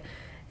about it.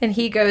 And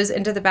he goes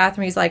into the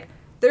bathroom, he's like,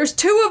 there's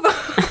 2 of them.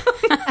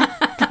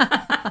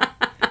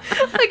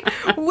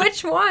 Like,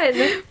 which one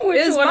is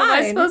one mine? am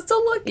I supposed to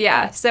look at?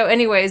 Yeah. So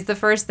anyways, the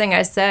first thing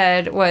I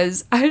said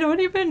was, I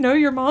don't even know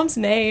your mom's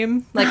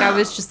name. Like, I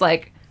was just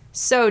like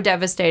so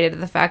devastated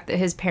at the fact that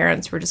his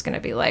parents were just going to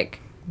be like,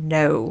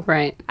 no.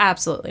 Right.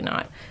 Absolutely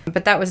not.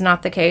 But that was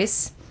not the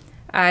case.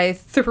 I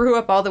threw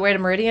up all the way to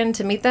Meridian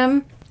to meet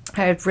them.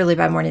 I had really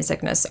bad morning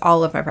sickness,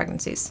 all of my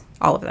pregnancies,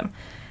 all of them.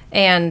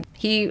 And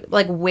he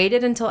like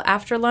waited until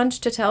after lunch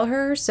to tell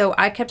her. So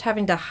I kept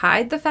having to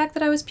hide the fact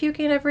that I was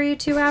puking every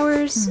 2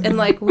 hours. And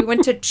like we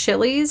went to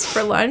Chili's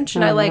for lunch,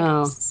 and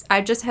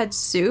I just had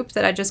soup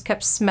that I just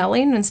kept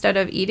smelling instead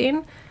of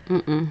eating.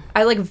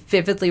 I like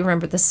vividly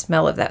remember the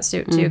smell of that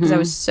soup too, because I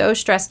was so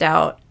stressed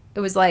out. It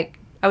was like,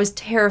 I was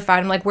terrified.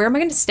 I'm like, where am I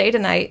going to stay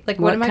tonight? Like,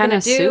 what am I going to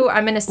do? Soup?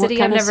 I'm in a city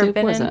I've never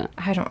been in.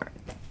 I don't.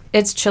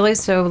 It's chili,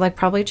 so like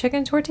probably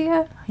chicken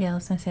tortilla. Yeah, I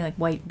was gonna say like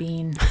white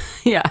bean.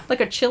 Yeah. Like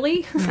a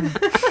chili?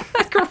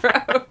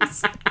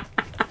 Gross.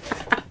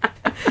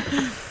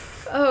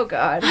 Oh,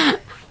 God.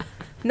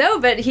 No,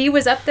 but he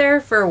was up there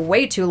for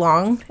way too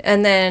long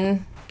and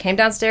then came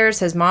downstairs.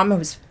 His mom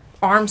was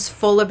arms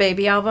full of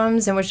baby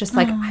albums and was just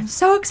like, I'm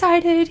so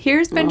excited.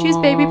 Here's Benji's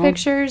baby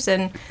pictures.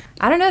 And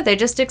I don't know, they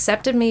just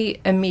accepted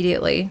me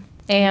immediately.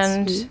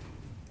 And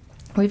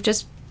we've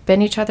just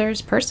been each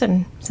other's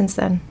person since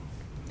then.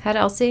 Had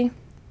Elsie.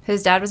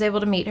 His dad was able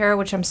to meet her,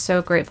 which I'm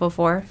so grateful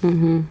for.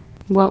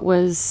 What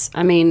was,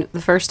 I mean, the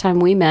first time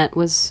we met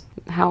was,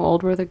 how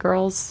old were the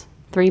girls?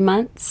 3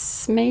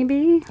 months,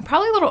 maybe?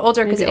 Probably a little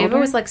older because Maybe Ava older?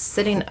 was like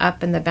sitting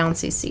up in the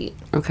bouncy seat.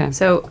 Okay.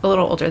 So a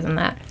little older than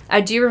that. I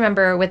do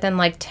remember within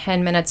like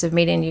 10 minutes of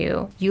meeting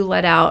you, you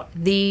let out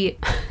the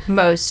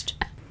most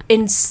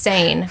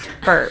insane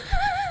burp.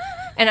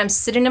 And I'm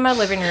sitting in my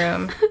living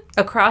room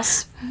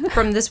across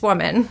from this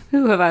woman.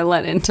 Who have I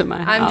let into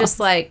my house? I'm just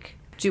like,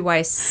 do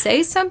I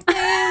say something?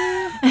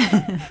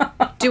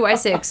 Do I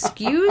say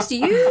excuse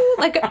you?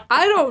 Like,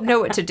 I don't know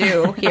what to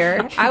do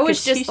here. I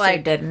was just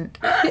like, didn't.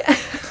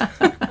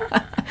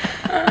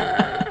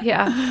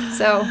 yeah.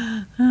 So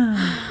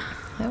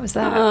That was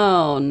that.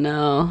 Oh,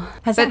 no.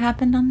 Has that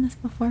happened on this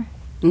before?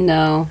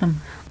 No.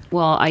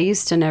 Well, I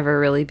used to never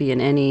really be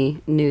in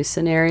any new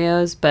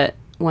scenarios, but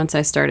once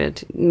I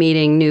started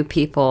meeting new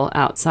people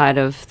outside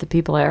of the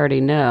people I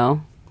already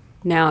know,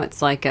 now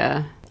it's like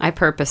I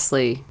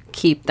purposely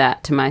keep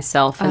that to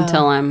myself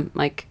until I'm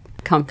like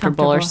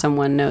comfortable or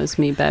someone knows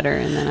me better,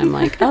 and then I'm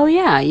like, oh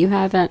yeah, you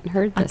haven't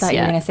heard this I thought you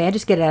were yet. going to say, I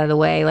just get it out of the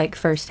way, like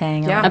first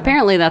hang. Yeah.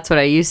 Apparently that's what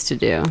I used to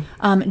do.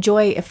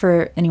 Joy,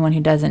 for anyone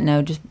who doesn't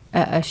know, just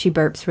she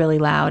burps really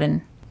loud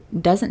and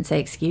doesn't say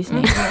excuse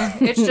me.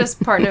 It's just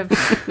part of,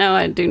 No,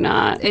 I do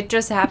not. it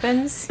just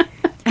happens.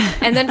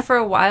 And then for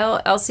a while,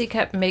 Elsie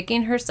kept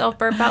making herself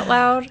burp out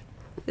loud.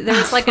 There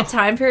was like a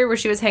time period where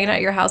she was hanging out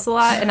at your house a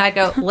lot, and I'd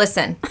go,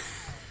 listen,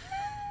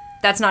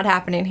 that's not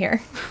happening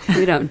here.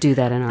 We don't do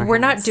that in our We're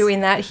not house.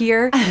 doing that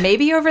here.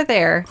 Maybe over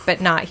there,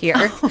 but not here.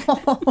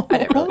 I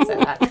didn't really say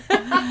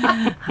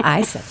that.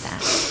 I said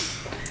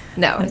that.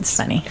 No, It's it's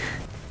funny.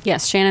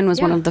 Yes, Shannon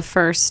was one Yeah. of the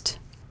first.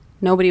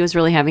 Nobody was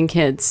really having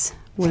kids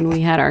when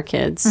we had our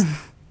kids.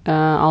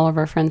 All of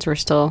our friends were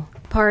still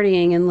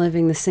partying and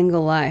living the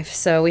single life.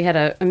 So we had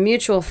a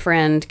mutual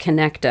friend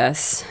connect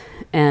us,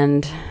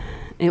 and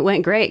it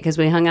went great because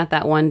we hung out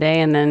that one day,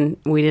 and then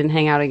we didn't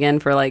hang out again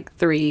for like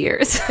 3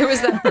 years. it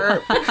was that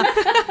burp.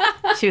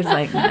 She was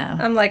like, no.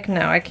 I'm like,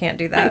 no, I can't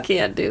do I that.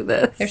 can't do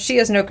this. If she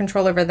has no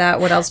control over that,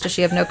 what else does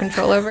she have no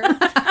control over?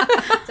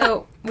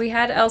 So we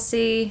had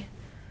Elsie.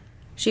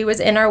 She was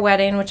in our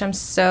wedding, which I'm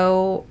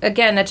so,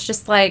 again, it's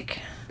just like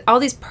all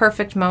these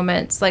perfect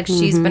moments. Like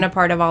she's been a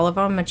part of all of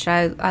them, which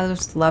I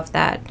just love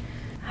that.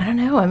 I don't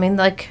know. I mean,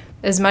 like,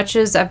 as much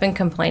as I've been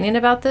complaining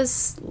about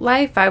this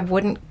life, I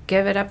wouldn't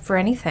give it up for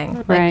anything.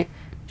 Like, Right.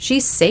 she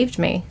saved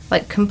me,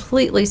 like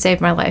completely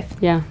saved my life.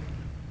 Yeah.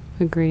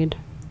 Agreed.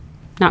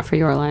 Not for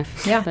your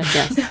life. Yeah. But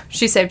yes.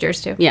 She saved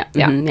yours too. Yeah.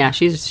 Yeah. Yeah.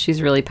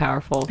 She's really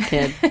powerful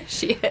kid.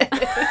 She is.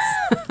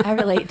 I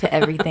relate to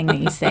everything that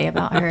you say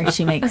about her.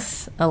 She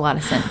makes a lot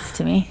of sense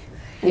to me.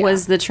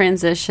 Was the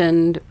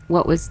transition,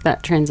 what was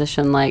that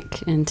transition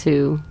like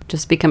into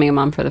just becoming a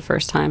mom for the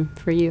first time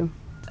for you?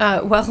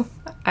 Well,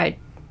 I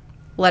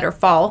let her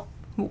fall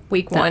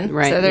week one.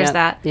 Right. So there's Yep.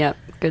 that. Yep.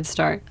 Good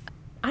start.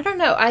 I don't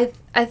know.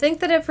 I think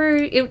that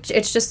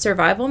it's just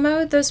survival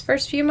mode those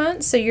first few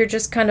months. So you're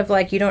just kind of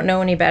like, you don't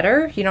know any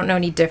better. You don't know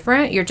any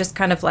different. You're just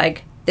kind of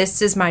like,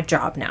 this is my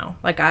job now.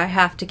 Like, I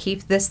have to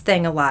keep this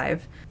thing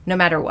alive no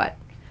matter what.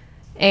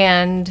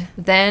 And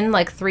then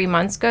like 3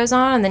 months goes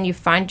on, and then you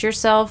find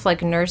yourself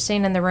like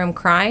nursing in the room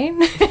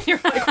crying. You're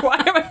like, why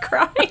am I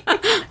crying?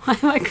 Why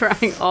am I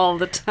crying all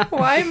the time?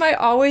 Why am I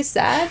always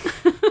sad?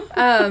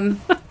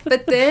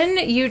 But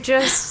then you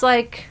just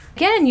like,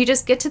 again, you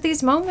just get to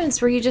these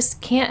moments where you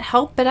just can't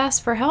help but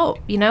ask for help.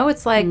 You know,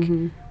 it's like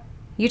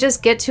you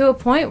just get to a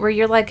point where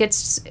you're like,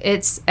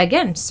 it's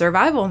again,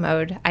 survival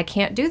mode. I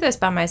can't do this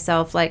by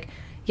myself. Like,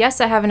 yes,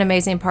 I have an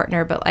amazing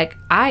partner, but like,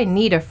 I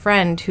need a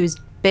friend who's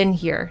been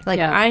here. Like,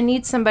 Yeah. I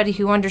need somebody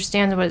who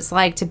understands what it's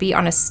like to be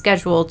on a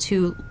schedule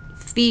to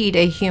feed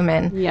a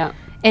human Yeah.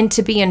 and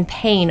to be in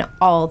pain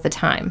all the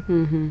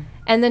time.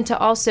 And then to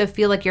also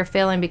feel like you're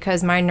failing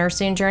because my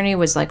nursing journey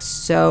was like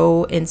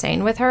so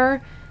insane with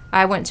her.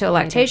 I went to a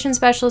lactation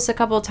specialist a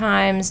couple of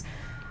times.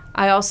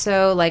 I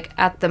also, like,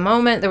 at the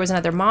moment, there was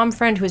another mom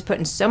friend who was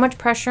putting so much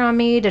pressure on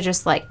me to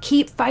just like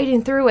keep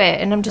fighting through it.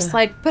 And I'm just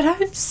like, but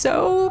I'm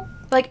so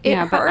like, it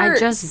Yeah, but I hurts.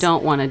 just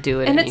don't want to do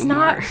it And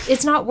anymore.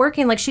 it's not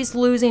working. Like, she's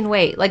losing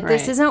weight. Like,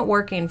 this Right. isn't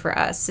working for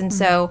us. And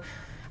so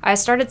I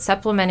started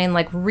supplementing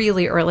like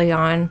really early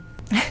on.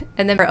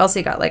 And then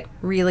Elsie got like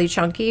really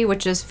chunky,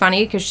 which is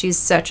funny because she's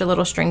such a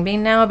little string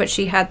bean now. But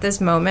she had this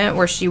moment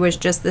where she was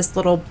just this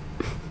little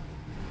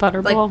like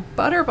Butterball.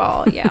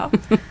 butterball. Yeah.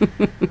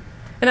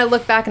 And I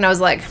look back and I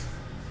was like,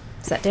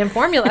 it's that damn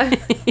formula.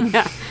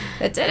 Yeah.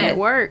 It did It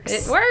works.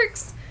 It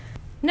works.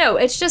 No,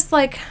 it's just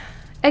like,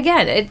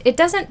 again, it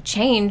doesn't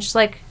change.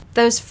 Like,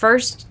 those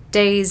first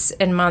days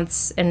and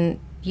months and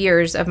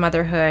years of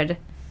motherhood,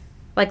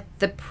 like,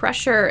 the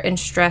pressure and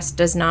stress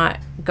does not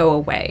go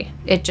away.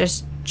 It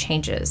just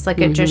changes. Like,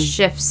 it just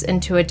shifts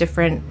into a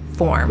different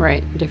form.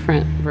 Right.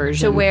 Different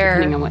version. To where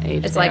depending on what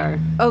age it's they like, are.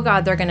 oh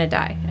God, they're gonna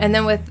die. And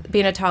then with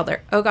being a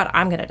toddler, oh God,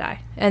 I'm gonna die.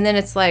 And then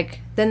it's like,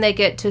 then they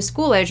get to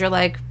school age or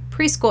like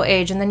preschool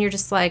age, and then you're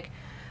just like,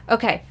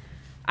 okay,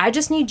 I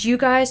just need you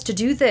guys to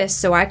do this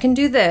so I can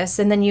do this.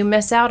 And then you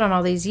miss out on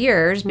all these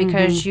years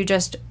because you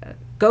just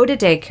go to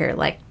daycare,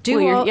 like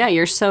do Well, all.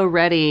 you're so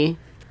ready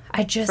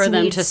I just for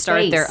them need to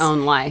start space. their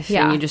own life.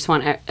 Yeah. And you just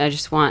want, I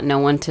just want no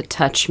one to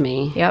touch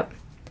me. Yep.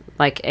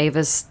 Like,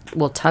 Ava's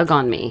will tug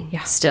on me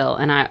still.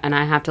 And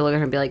I have to look at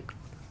her and be like,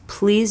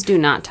 please do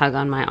not tug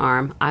on my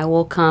arm. I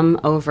will come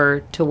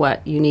over to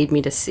what you need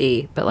me to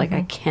see. But like,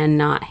 I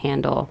cannot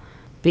handle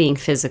being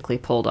physically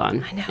pulled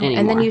on. I know. Anymore.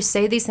 And then you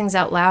say these things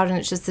out loud, and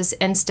it's just this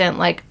instant,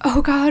 like,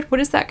 oh God, what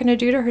is that going to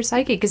do to her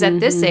psyche? Because at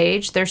this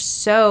age, they're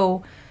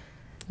so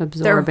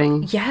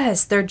absorbing.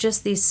 They're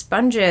just these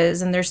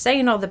sponges, and they're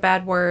saying all the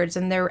bad words,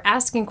 and they're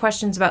asking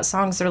questions about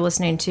songs they're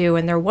listening to,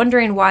 and they're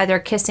wondering why they're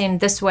kissing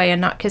this way and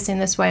not kissing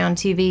this way on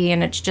TV.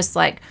 And it's just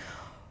like,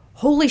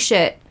 holy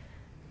shit,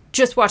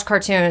 just watch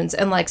cartoons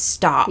and like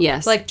stop.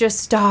 Yes. Like just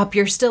stop.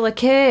 You're still a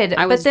kid.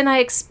 But then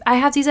I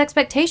have these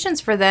expectations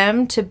for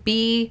them to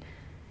be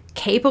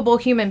capable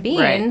human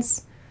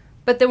beings.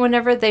 But then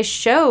whenever they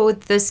show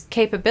this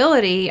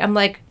capability, I'm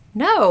like,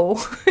 no,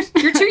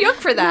 you're too young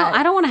for that. No,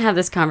 I don't want to have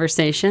this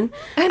conversation.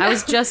 I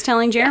was just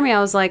telling Jeremy,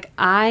 I was like,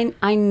 I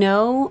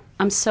know,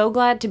 I'm so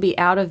glad to be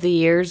out of the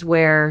years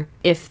where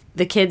if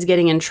the kid's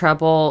getting in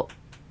trouble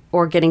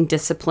or getting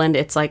disciplined,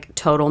 it's like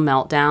total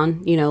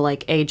meltdown, you know,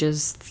 like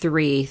ages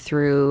 3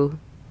 through,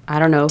 I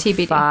don't know,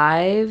 TBD.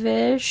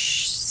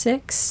 5-ish,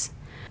 6.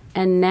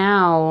 And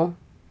now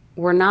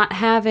we're not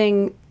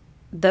having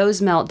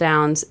those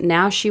meltdowns.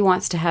 Now she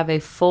wants to have a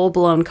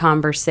full-blown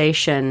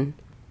conversation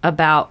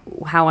about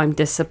how I'm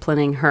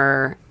disciplining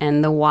her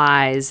and the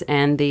whys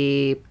and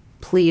the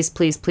please,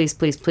 please, please,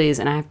 please, please.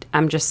 And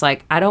I'm just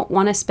like, I don't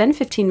want to spend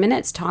 15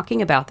 minutes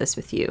talking about this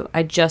with you.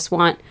 I just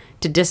want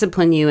to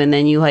discipline you, and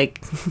then you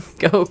like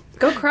go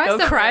cry go cry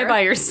somewhere.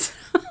 by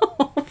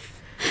yourself.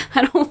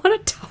 I don't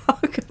want to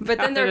talk about But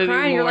then it they're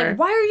crying. You're anymore. like,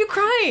 why are you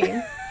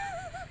crying?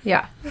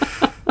 Yeah.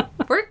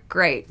 We're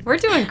great. We're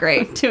doing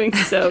great. Doing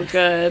so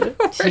good.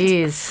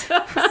 Jeez.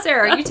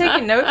 Sarah, are you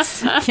taking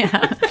notes?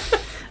 Yeah.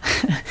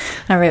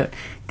 I wrote,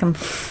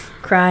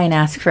 cry and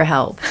ask for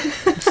help.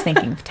 I'm just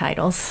thinking of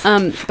titles.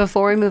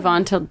 Before we move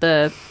on to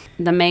the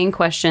main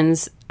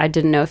questions, I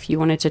didn't know if you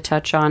wanted to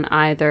touch on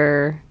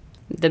either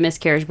the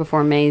miscarriage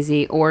before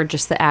Maisie or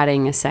just the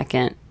adding a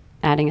second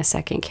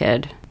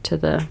kid to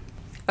the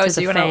Oh, to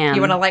so the you fam.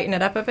 want to lighten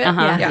it up a bit?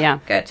 Uh-huh, yeah.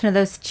 Good. One of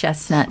those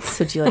chestnuts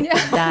would you like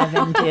to dive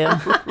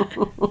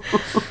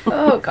into?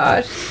 Oh,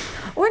 gosh.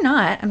 Or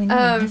not. I mean,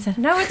 No,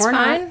 it's Or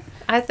not. fine.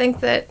 I think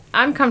that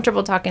I'm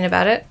comfortable talking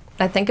about it.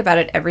 I think about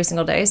it every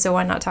single day, so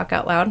why not talk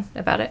out loud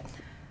about it?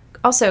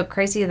 Also,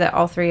 crazy that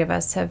all three of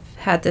us have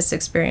had this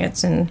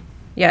experience, and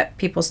yet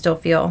people still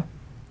feel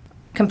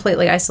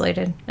completely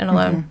isolated and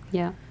alone.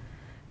 Yeah.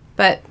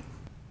 But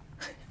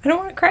I don't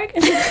want to cry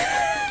again.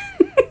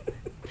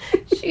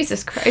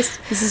 Jesus Christ.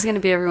 This is going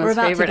to be everyone's we're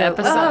about favorite to go,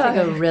 episode. we're about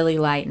to go really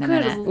light in a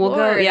minute. We'll go.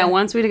 Lord. Yeah.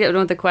 Once we get done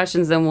with the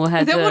questions, then we'll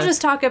head. Then to we'll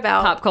just talk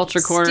about Pop Culture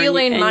Corner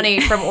stealing and-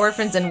 money from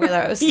orphans and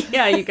widows.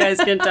 Yeah, you guys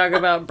can talk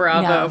about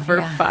Bravo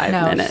for 5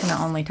 no, minutes. I'm going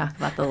to only talk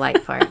about the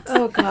light parts.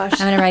 Oh, gosh.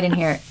 I'm going to write in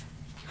here,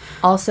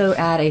 also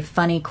add a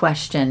funny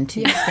question to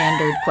your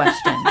standard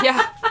question.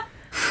 Yeah.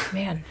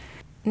 Man.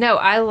 No,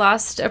 I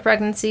lost a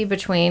pregnancy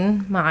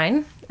between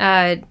mine.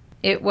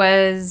 It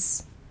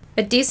was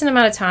a decent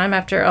amount of time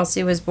after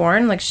Elsie was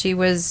born. Like, she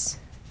was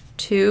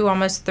 2,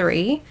 almost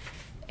 3.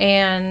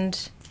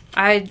 And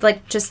I,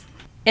 like, just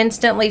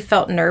instantly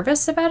felt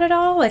nervous about it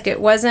all. Like, it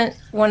wasn't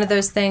one of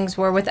those things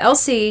where with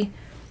Elsie,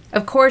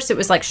 of course, it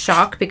was, like,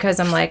 shock because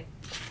I'm like,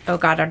 oh,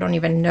 God, I don't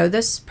even know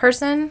this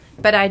person.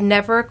 But I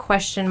never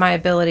questioned my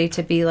ability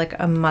to be, like,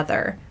 a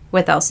mother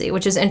with Elsie,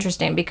 which is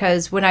interesting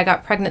because when I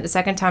got pregnant the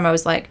second time, I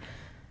was like,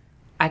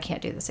 I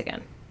can't do this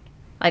again.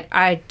 Like,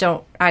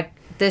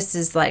 this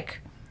is, like,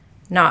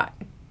 not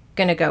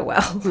gonna go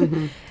well.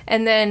 Mm-hmm.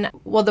 And then,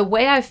 well, the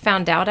way I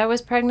found out I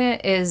was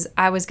pregnant is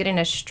I was getting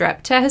a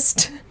strep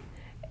test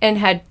and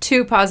had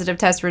 2 positive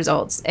test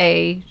results,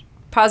 a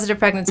positive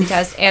pregnancy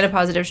test and a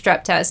positive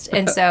strep test.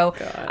 And so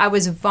I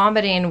was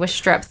vomiting with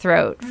strep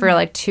throat for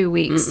like 2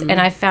 weeks. And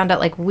I found out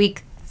like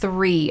week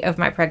 3 of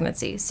my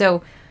pregnancy.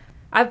 So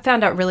I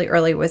found out really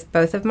early with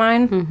both of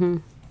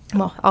mine.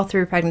 Well, all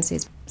 3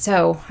 pregnancies.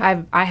 So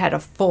I had a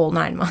full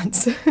 9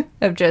 months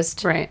of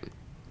just Right.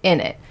 in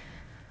it.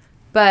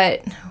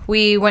 But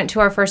we went to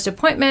our first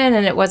appointment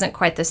and it wasn't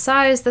quite the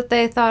size that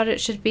they thought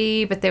it should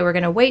be, but they were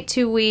going to wait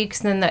 2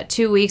 weeks. And then that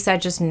 2 weeks, I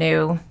just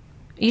knew.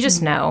 You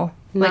just know.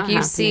 Not Like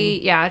you see,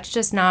 happening. yeah, it's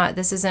just not,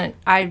 this isn't,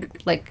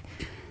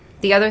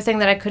 the other thing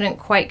that I couldn't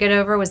quite get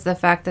over was the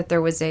fact that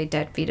there was a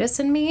dead fetus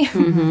in me.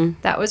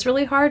 That was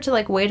really hard to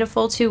like wait a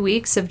full 2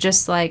 weeks of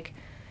just like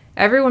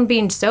everyone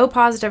being so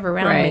positive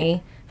around Right.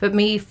 me, but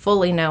me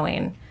fully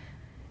knowing.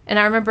 And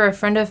I remember a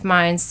friend of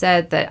mine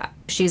said that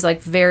she's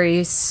like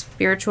very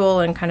spiritual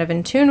and kind of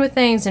in tune with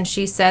things. And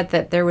she said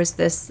that there was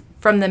this,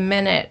 from the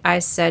minute I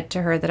said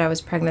to her that I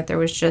was pregnant, there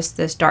was just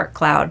this dark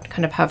cloud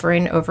kind of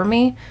hovering over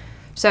me.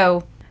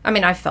 So, I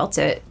mean, I felt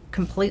it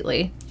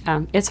completely.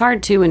 It's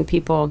hard too when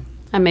people,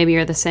 and maybe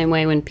you're the same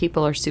way, when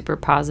people are super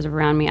positive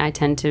around me. I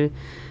tend to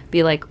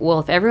be like, well,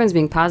 if everyone's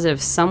being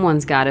positive,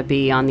 someone's got to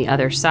be on the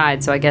other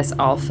side. So I guess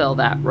I'll fill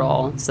that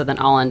role. So then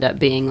I'll end up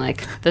being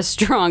like the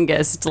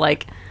strongest,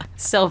 like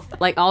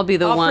I'll be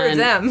the I'll one. prove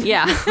them.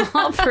 Yeah,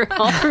 I'll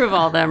prove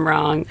all them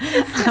wrong.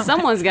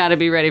 Someone's got to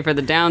be ready for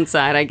the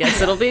downside. I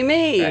guess it'll be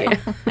me.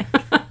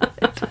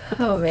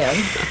 Oh,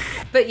 man.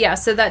 But yeah,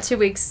 so that 2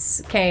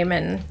 weeks came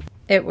and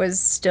it was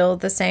still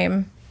the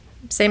same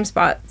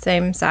spot,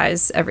 same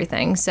size,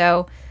 everything.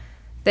 So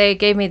they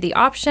gave me the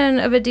option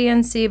of a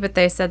DNC, but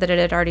they said that it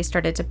had already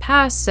started to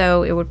pass,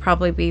 so it would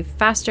probably be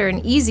faster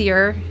and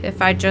easier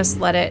if I just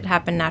let it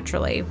happen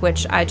naturally,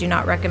 which I do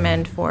not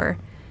recommend for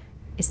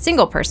a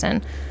single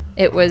person.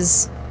 It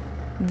was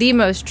the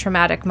most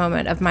traumatic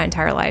moment of my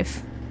entire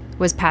life,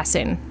 was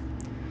passing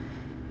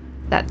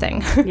that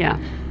thing. Yeah.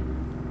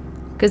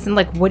 Because then,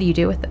 like, what do you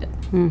do with it?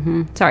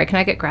 Sorry, can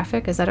I get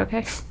graphic? Is that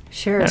okay?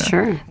 Sure.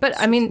 Sure. But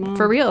I mean,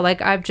 for real,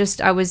 like I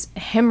was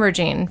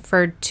hemorrhaging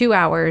for 2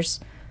 hours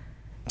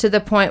to the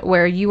point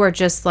where you are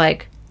just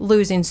like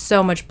losing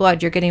so much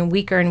blood. You're getting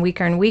weaker and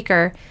weaker and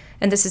weaker.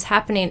 And this is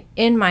happening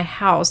in my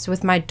house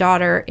with my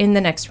daughter in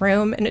the next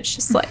room. And it's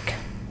just like,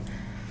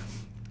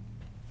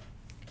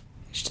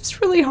 it's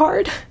just really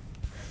hard.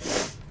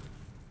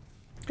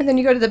 And then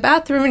you go to the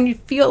bathroom and you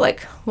feel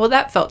like, well,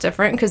 that felt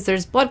different because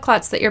there's blood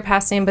clots that you're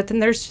passing. But then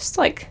there's just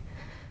like,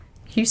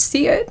 you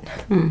see it.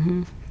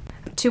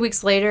 2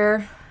 weeks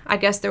later, I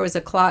guess there was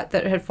a clot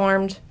that had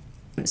formed.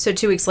 So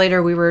 2 weeks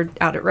later, we were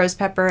out at Rose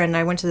Pepper, and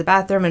I went to the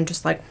bathroom and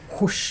just like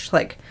whoosh,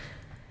 like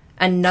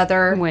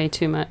Way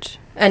too much.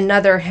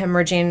 another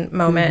hemorrhaging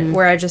moment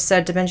where I just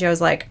said to Benji, I was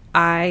like,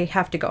 I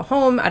have to go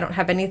home. I don't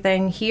have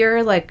anything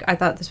here. Like, I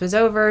thought this was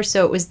over.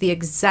 So it was the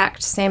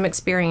exact same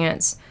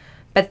experience.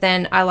 But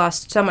then I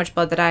lost so much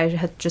blood that I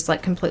had just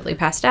like completely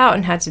passed out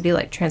and had to be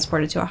like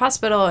transported to a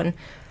hospital. And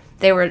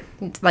they were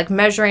like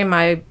measuring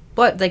my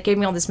blood. They gave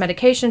me all this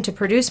medication to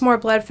produce more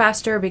blood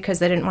faster because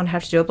they didn't want to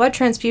have to do a blood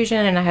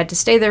transfusion. And I had to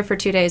stay there for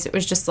 2 days. It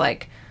was just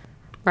like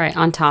Right,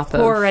 on top of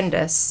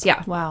horrendous.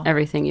 Yeah. Wow.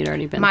 everything you'd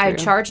already been My through.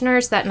 charge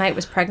nurse that night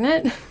was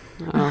pregnant,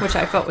 which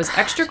I felt was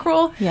extra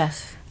cruel.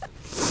 Yes.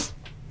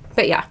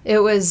 But yeah, it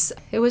was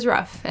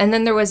rough. And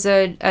then there was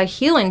a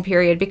healing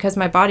period because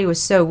my body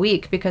was so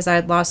weak because I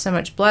had lost so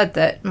much blood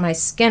that my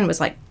skin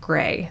was like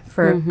gray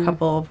for a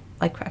couple,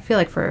 like I feel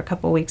like for a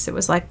couple weeks it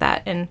was like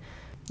that. And,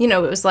 you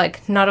know, it was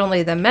like not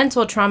only the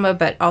mental trauma,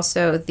 but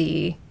also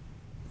the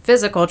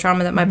physical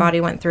trauma that my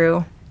body went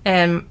through.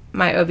 And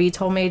my OB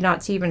told me not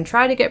to even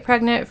try to get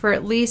pregnant for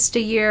at least a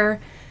year.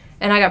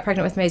 And I got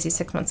pregnant with Maisie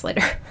 6 months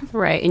later.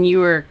 Right, and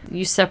you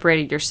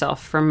separated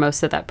yourself from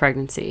most of that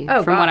pregnancy.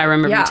 Oh, from God, what I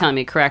remember yeah. you telling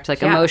me, correct? Like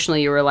Yeah.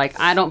 emotionally, you were like,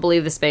 I don't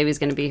believe this baby's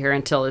going to be here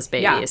until this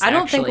baby is I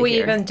don't think actually we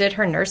here. even did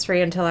her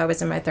nursery until I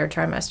was in my 3rd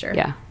trimester.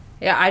 Yeah.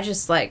 Yeah,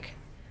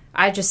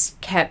 I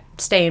just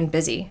kept staying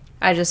busy.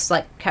 I just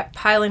like kept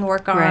piling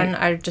work on. Right.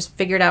 I just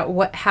figured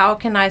out how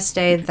can I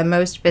stay the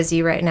most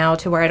busy right now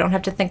to where I don't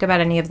have to think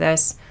about any of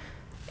this.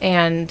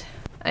 And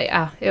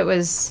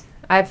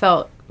I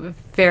felt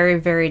very,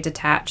 very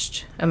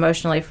detached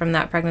emotionally from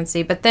that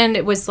pregnancy. But then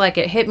it was like,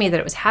 it hit me that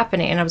it was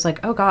happening. And I was like,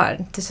 oh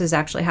God, this is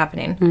actually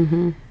happening.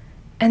 Mm-hmm.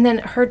 And then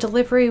her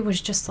delivery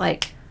was just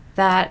like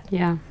that.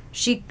 Yeah.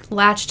 She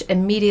latched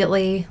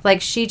immediately.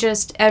 Like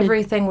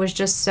everything was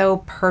just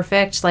so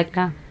perfect. Like,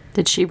 Yeah.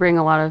 Did she bring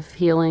a lot of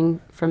healing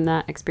from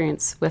that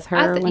experience with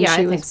her when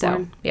she was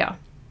born? so. Yeah.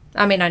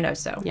 I mean, I know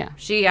so. Yeah.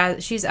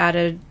 She's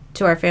added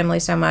to our family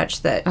so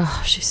much that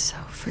Oh, she's so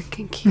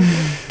freaking cute.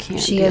 Can't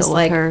she deal is with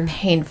like her.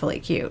 painfully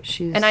cute.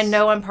 She's- And I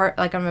know I'm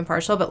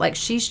impartial, but like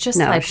she's just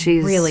like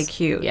she's really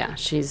cute. Yeah,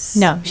 she's.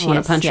 No, she I want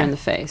is, to punch her yeah. in the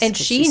face. And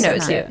 'cause she she's so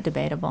knows cute. it.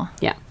 Debatable.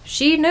 Yeah.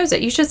 She knows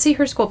it. You should see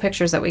her school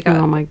pictures that we got.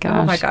 Oh my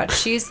Oh my gosh. god.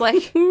 She's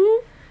like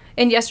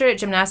and yesterday at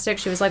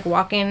gymnastics, she was like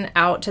walking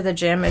out to the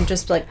gym and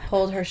just like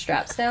pulled her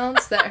straps down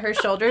so that her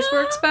shoulders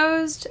were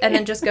exposed and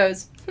then just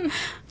goes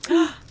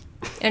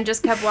and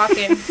just kept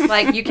walking.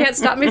 Like, you can't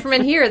stop me from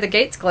in here. The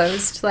gate's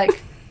closed.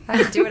 Like,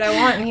 I can do what I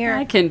want in here.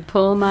 I can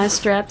pull my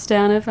straps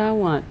down if I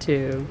want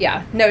to.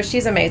 Yeah, no,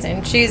 she's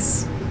amazing.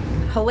 She's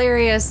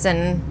hilarious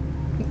and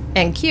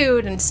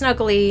cute and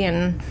snuggly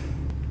and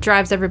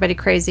drives everybody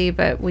crazy,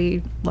 but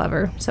we love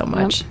her so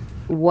much.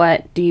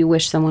 What do you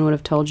wish someone would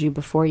have told you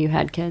before you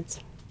had kids?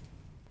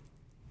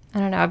 I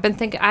don't know.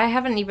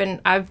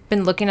 I've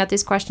been looking at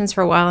these questions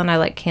for a while and I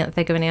like can't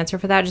think of an answer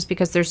for that just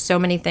because there's so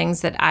many things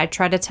that I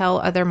try to tell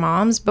other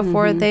moms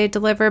before they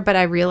deliver, but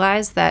I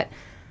realize that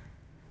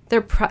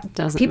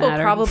Doesn't people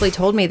matter. probably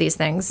told me these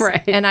things.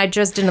 Right. And I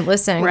just didn't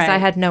listen because I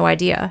Right. had no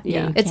idea.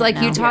 Yeah. It's can't like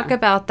you know. talk Yeah.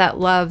 about that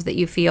love that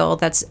you feel.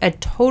 That's a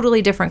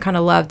totally different kind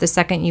of love the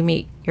second you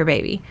meet your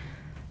baby.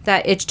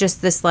 That it's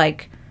just this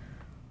like,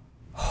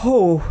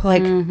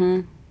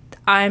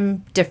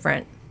 I'm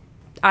different.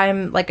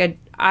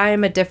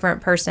 I'm a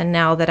different person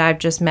now that I've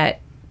just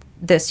met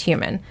this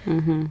human.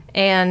 Mm-hmm.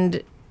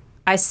 And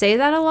I say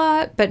that a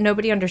lot, but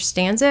nobody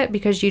understands it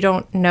because you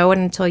don't know it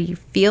until you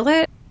feel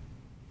it.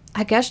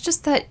 I guess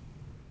just that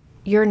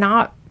you're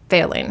not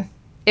failing.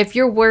 If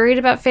you're worried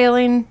about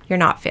failing, you're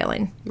not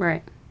failing.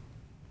 Right.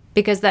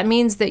 Because that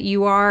means that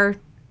you are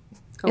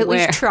at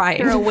least trying.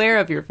 You're aware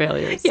of your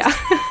failures. Yeah.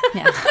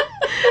 Yeah.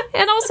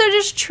 And also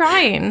just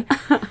trying.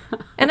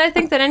 And I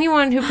think that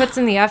anyone who puts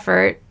in the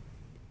effort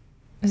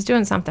is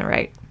doing something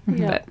right.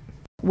 Yeah. But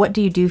What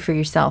do you do for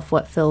yourself?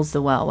 What fills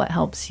the well? What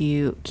helps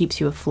you, keeps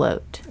you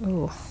afloat,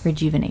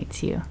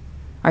 rejuvenates you?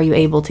 Are you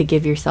able to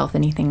give yourself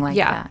anything like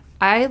yeah, that?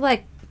 I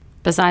like.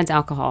 Besides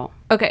alcohol.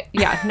 Okay,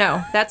 yeah,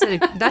 no, that's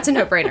a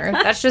no-brainer.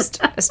 That's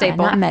just a Yeah,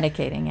 staple. not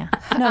medicating, yeah.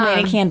 No, I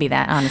mean, it can be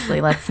that,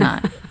 honestly. Let's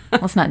not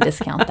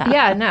discount that.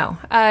 Yeah, no.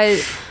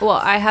 Well,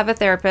 I have a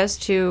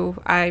therapist who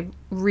I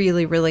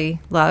really,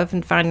 really love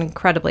and find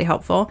incredibly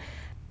helpful.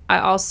 I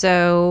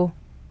also,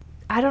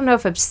 I don't know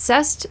if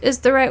obsessed is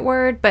the right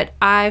word, but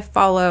I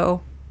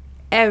follow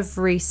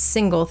every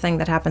single thing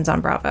that happens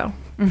on Bravo.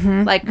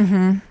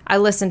 I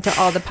listen to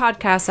all the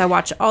podcasts. I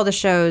watch all the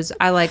shows.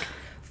 I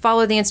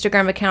follow the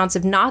Instagram accounts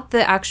of not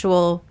the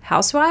actual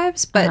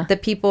housewives, but the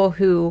people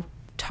who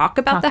talk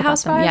about the about them,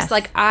 housewives. yes.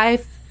 Like, I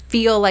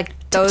feel like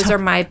those are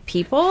my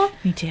people.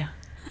 Me too.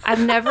 I've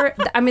never,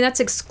 I mean, that's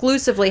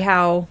exclusively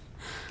how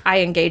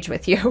I engage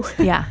with you.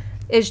 Yeah.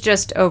 Is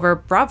just over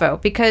Bravo,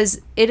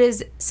 because it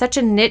is such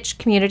a niche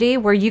community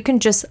where you can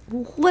just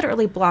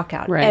literally block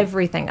out Right.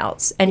 everything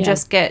else and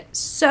just get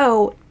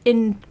so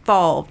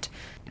involved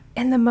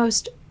in the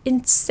most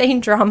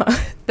insane drama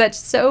that's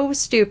so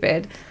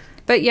stupid,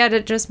 but yet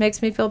it just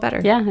makes me feel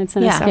better. Yeah, it's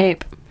an Yeah.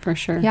 escape for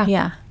sure. Yeah.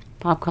 Yeah.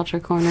 Pop culture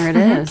corner it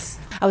is.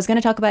 I was going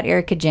to talk about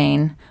Erica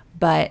Jane,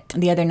 but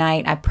the other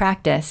night I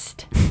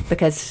practiced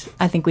because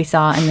I think we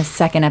saw in the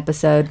second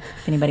episode,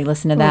 if anybody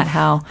listened to that,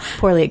 how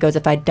poorly it goes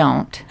if I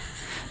don't.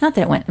 Not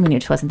that it went, I mean, it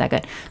just wasn't that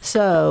good.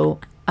 So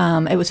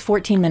it was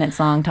 14 minutes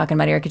long talking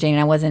about Erica Jane,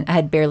 and I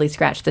had barely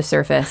scratched the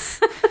surface.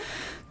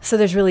 So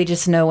there's really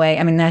just no way.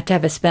 I mean, I have to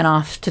have a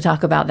spinoff to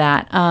talk about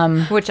that.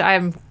 Which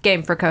I'm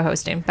game for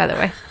co-hosting, by the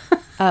way.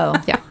 Oh.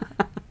 Yeah.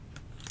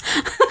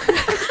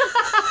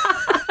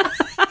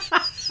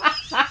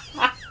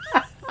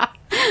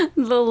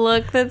 The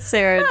look that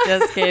Sarah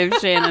just gave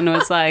Shannon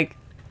was like,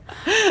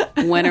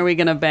 when are we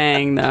going to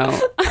bang, though?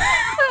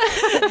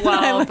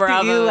 While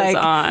Bravo's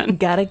on.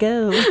 Gotta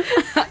go.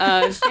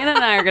 Shannon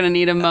and I are going to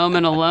need a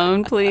moment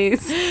alone,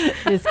 please.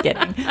 Just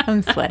kidding.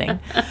 I'm sweating.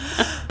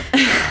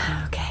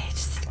 Okay,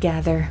 just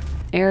gather.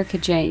 Erica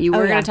Jane. You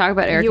were yeah. going to talk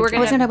about Erica You were Jane.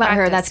 I was going to talk about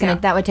her. practice,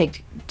 That would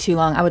take too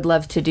long. I would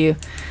love to do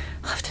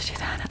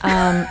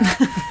that.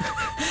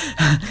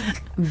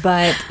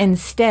 But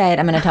instead,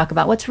 I'm going to talk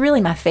about what's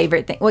really my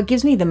favorite thing. What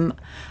gives me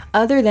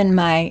other than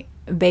my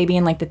baby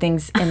and like the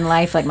things in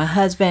life, like my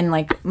husband,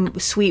 like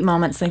sweet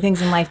moments, like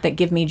things in life that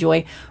give me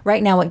joy.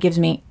 Right now, what gives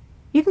me,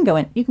 you can go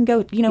in. You can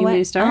go, you know You what? want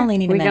me to start? I only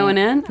need a we minute. going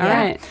in? All Yeah.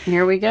 right.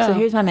 Here we go. So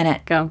here's my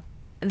minute. Go.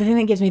 The thing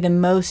that gives me the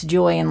most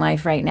joy in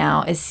life right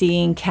now is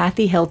seeing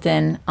Kathy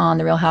Hilton on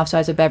The Real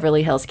Housewives of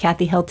Beverly Hills.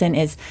 Kathy Hilton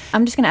is,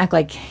 I'm just going to act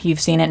like you've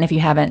seen it, and if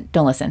you haven't,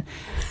 don't listen.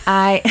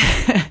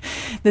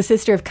 The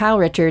sister of Kyle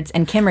Richards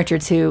and Kim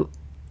Richards, who,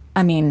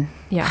 I mean,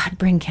 Yeah. God,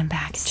 bring Kim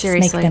back. Just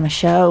Seriously. make them a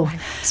show.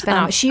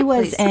 Spin-off, She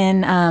was please.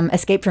 in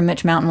Escape from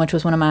Mitch Mountain, which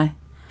was one of my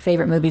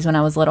favorite movies when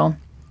I was little.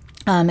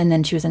 And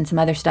then she was in some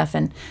other stuff,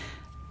 and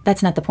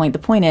that's not the point. The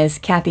point is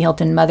Kathy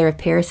Hilton, mother of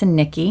Paris and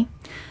Nikki.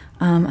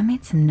 I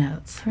made some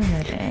notes.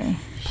 Where are they?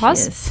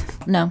 Pause? She is-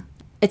 No.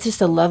 It's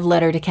just a love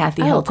letter to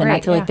Kathy Hilton. I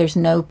great, feel yeah. like there's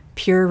no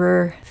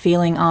purer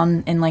feeling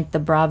in like the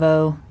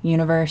Bravo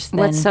universe than...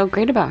 What's so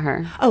great about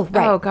her? Oh,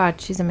 right. Oh,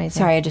 God, she's amazing.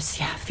 Sorry, I just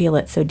feel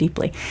it so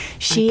deeply.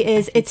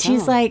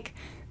 She's like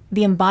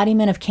the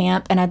embodiment of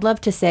camp, and I'd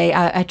love to say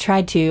I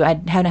tried to. I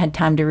haven't had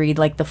time to read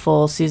like the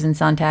full Susan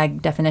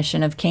Sontag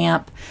definition of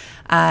camp.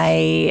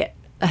 I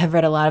have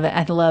read a lot of it.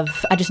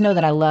 I just know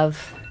that I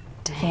love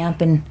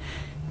camp in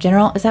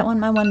general. Is that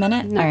my 1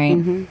 minute? All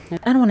right.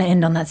 I don't want to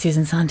end on that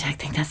Susan Sontag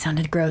thing. That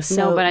sounded gross.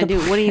 No, So but I the do.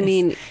 What do you point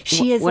mean? is,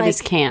 She is what like,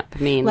 does camp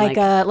mean? like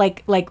a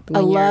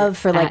when love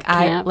for you're at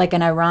camp? like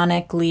an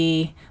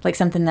ironically like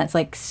something that's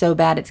like so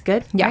bad it's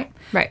good. Yeah,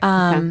 right.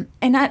 And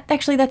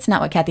that's not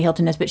what Kathy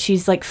Hilton is, but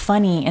she's like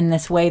funny in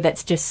this way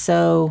that's just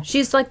so.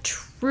 She's like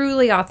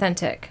truly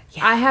authentic.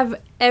 I have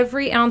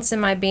every ounce in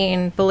my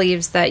being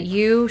believes that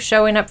you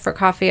showing up for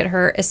coffee at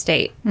her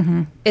estate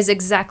is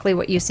exactly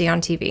what you see on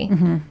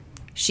TV.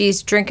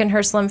 She's drinking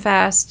her Slim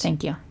Fast.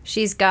 Thank you.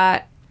 She's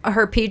got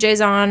her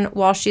PJs on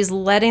while she's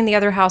letting the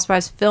other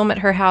housewives film at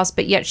her house,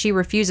 but yet she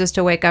refuses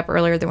to wake up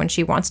earlier than when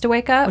she wants to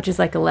wake up. Which is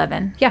like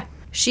 11. Yeah.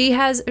 She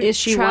has. Is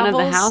she one of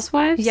the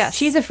housewives? Yes.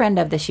 She's a friend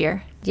of this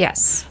year,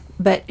 Yes.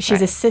 but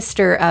she's a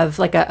sister of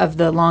of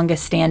the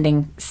longest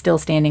still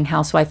standing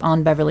housewife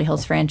on Beverly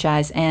Hills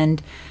franchise,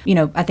 and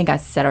I think I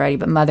said already,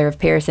 but mother of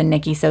Paris and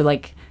Nikki, so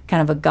like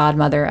kind of a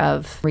godmother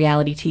of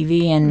reality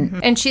TV,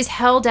 and And she's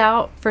held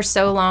out for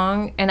so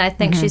long, and I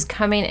think she's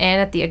coming in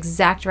at the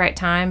exact right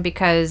time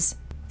because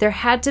there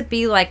had to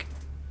be like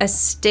a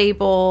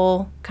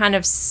stable kind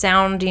of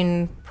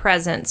sounding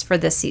presence for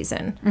this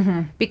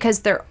season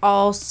because they're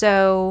all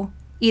so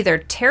either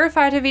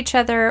terrified of each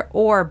other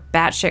or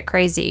batshit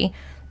crazy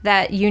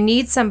that you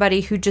need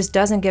somebody who just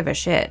doesn't give a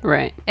shit.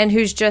 Right. And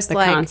who's just The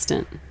like,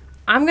 constant.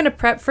 I'm going to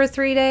prep for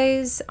 3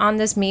 days on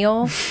this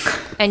meal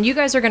and you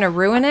guys are going to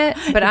ruin it,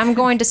 but I'm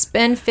going to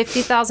spend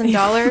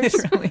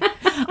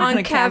 $50,000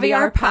 on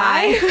caviar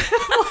pie.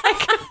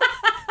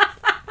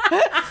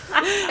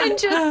 And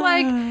just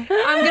like,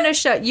 I'm going to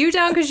shut you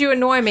down because you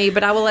annoy me,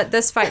 but I will let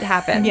this fight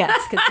happen. yes,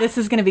 because this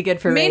is going to be good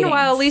for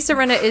Meanwhile, ratings. Lisa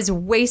Rinna is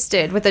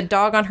wasted with a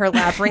dog on her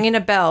lap, ringing a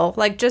bell,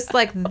 like just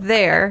like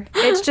there.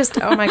 It's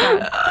just, oh my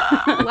God.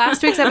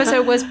 Last week's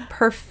episode was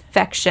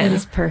perfection. It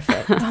is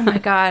perfect. Oh my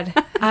God.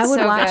 I would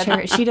so watch good.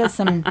 her. She does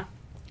some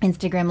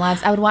Instagram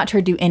lives. I would watch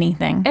her do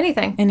anything.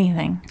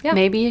 Anything. Yeah.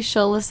 Maybe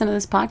she'll listen to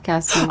this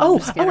podcast. And we'll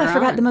just get her I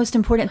forgot on. the most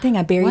important thing.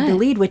 I buried the What?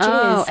 lead, which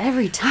Oh, is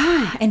every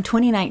time. in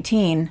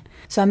 2019.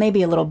 So I may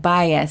be a little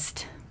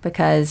biased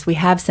because we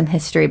have some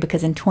history.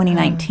 Because in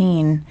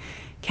 2019,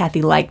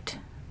 Kathy liked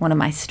one of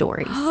my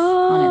stories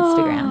on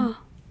Instagram.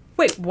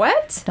 Wait,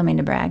 what? Don't mean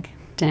to brag.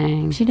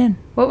 Dang. She did.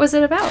 What was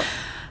it about?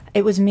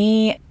 It was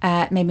me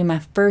at maybe my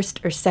first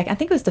or second, I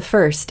think it was the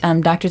first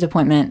doctor's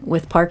appointment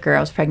with Parker. I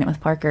was pregnant with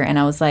Parker, and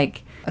I was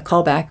like a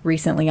callback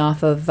recently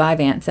off of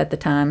Vyvanse at the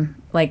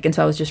time. Like, and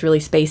so I was just really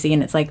spacey,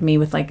 and it's like me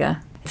with like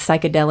a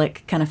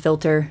psychedelic kind of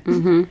filter.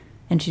 Mm-hmm.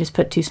 And she just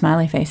put 2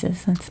 smiley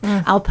faces.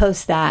 I'll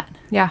post that.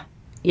 Yeah.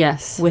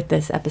 Yes. With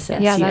this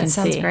episode. Yeah, so you that can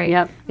sounds see. great.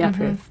 Yep.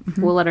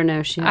 Mm-hmm. We'll let her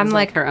know she has I'm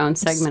like her own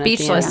segment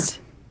speechless. at the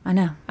end. I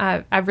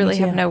know. I really Me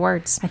too. have no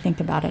words. I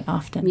think about it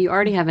often. You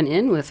already have an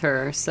in with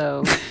her,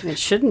 so it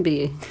shouldn't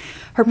be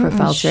Her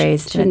profile's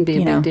raised. shouldn't be a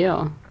you big know,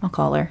 deal. I'll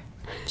call her.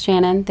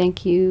 Shannon,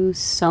 thank you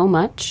so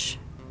much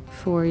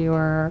for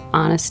your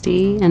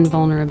honesty and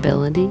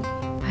vulnerability.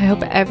 I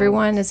hope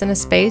everyone is in a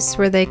space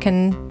where they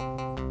can,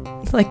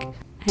 like,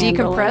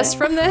 Handle decompress it.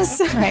 from this.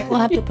 Right. We'll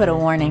have to put a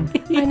warning.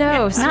 I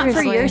know, Not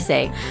seriously. for your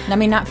sake. I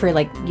mean, not for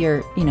like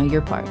your,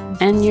 your part.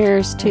 And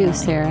yours too,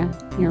 Sarah.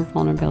 Your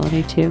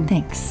vulnerability too.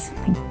 Thanks.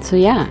 So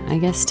yeah, I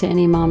guess to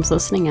any moms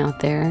listening out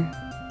there,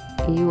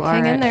 you are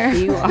Hang in there.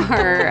 You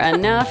are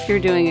enough. You're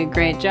doing a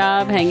great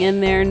job. Hang in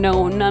there.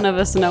 No, none of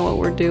us know what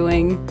we're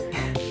doing.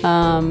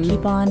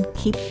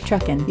 Keep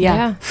trucking.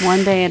 Yeah,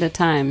 one day at a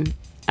time.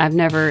 I've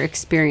never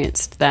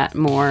experienced that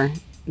more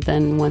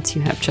than once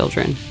you have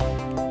children.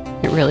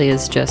 It really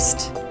is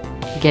just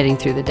getting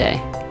through the day.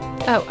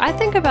 Oh, I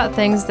think about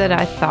things that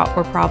I thought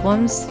were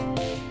problems,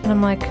 and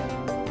I'm like,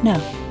 No.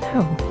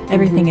 oh,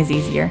 Everything is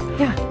easier.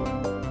 yeah.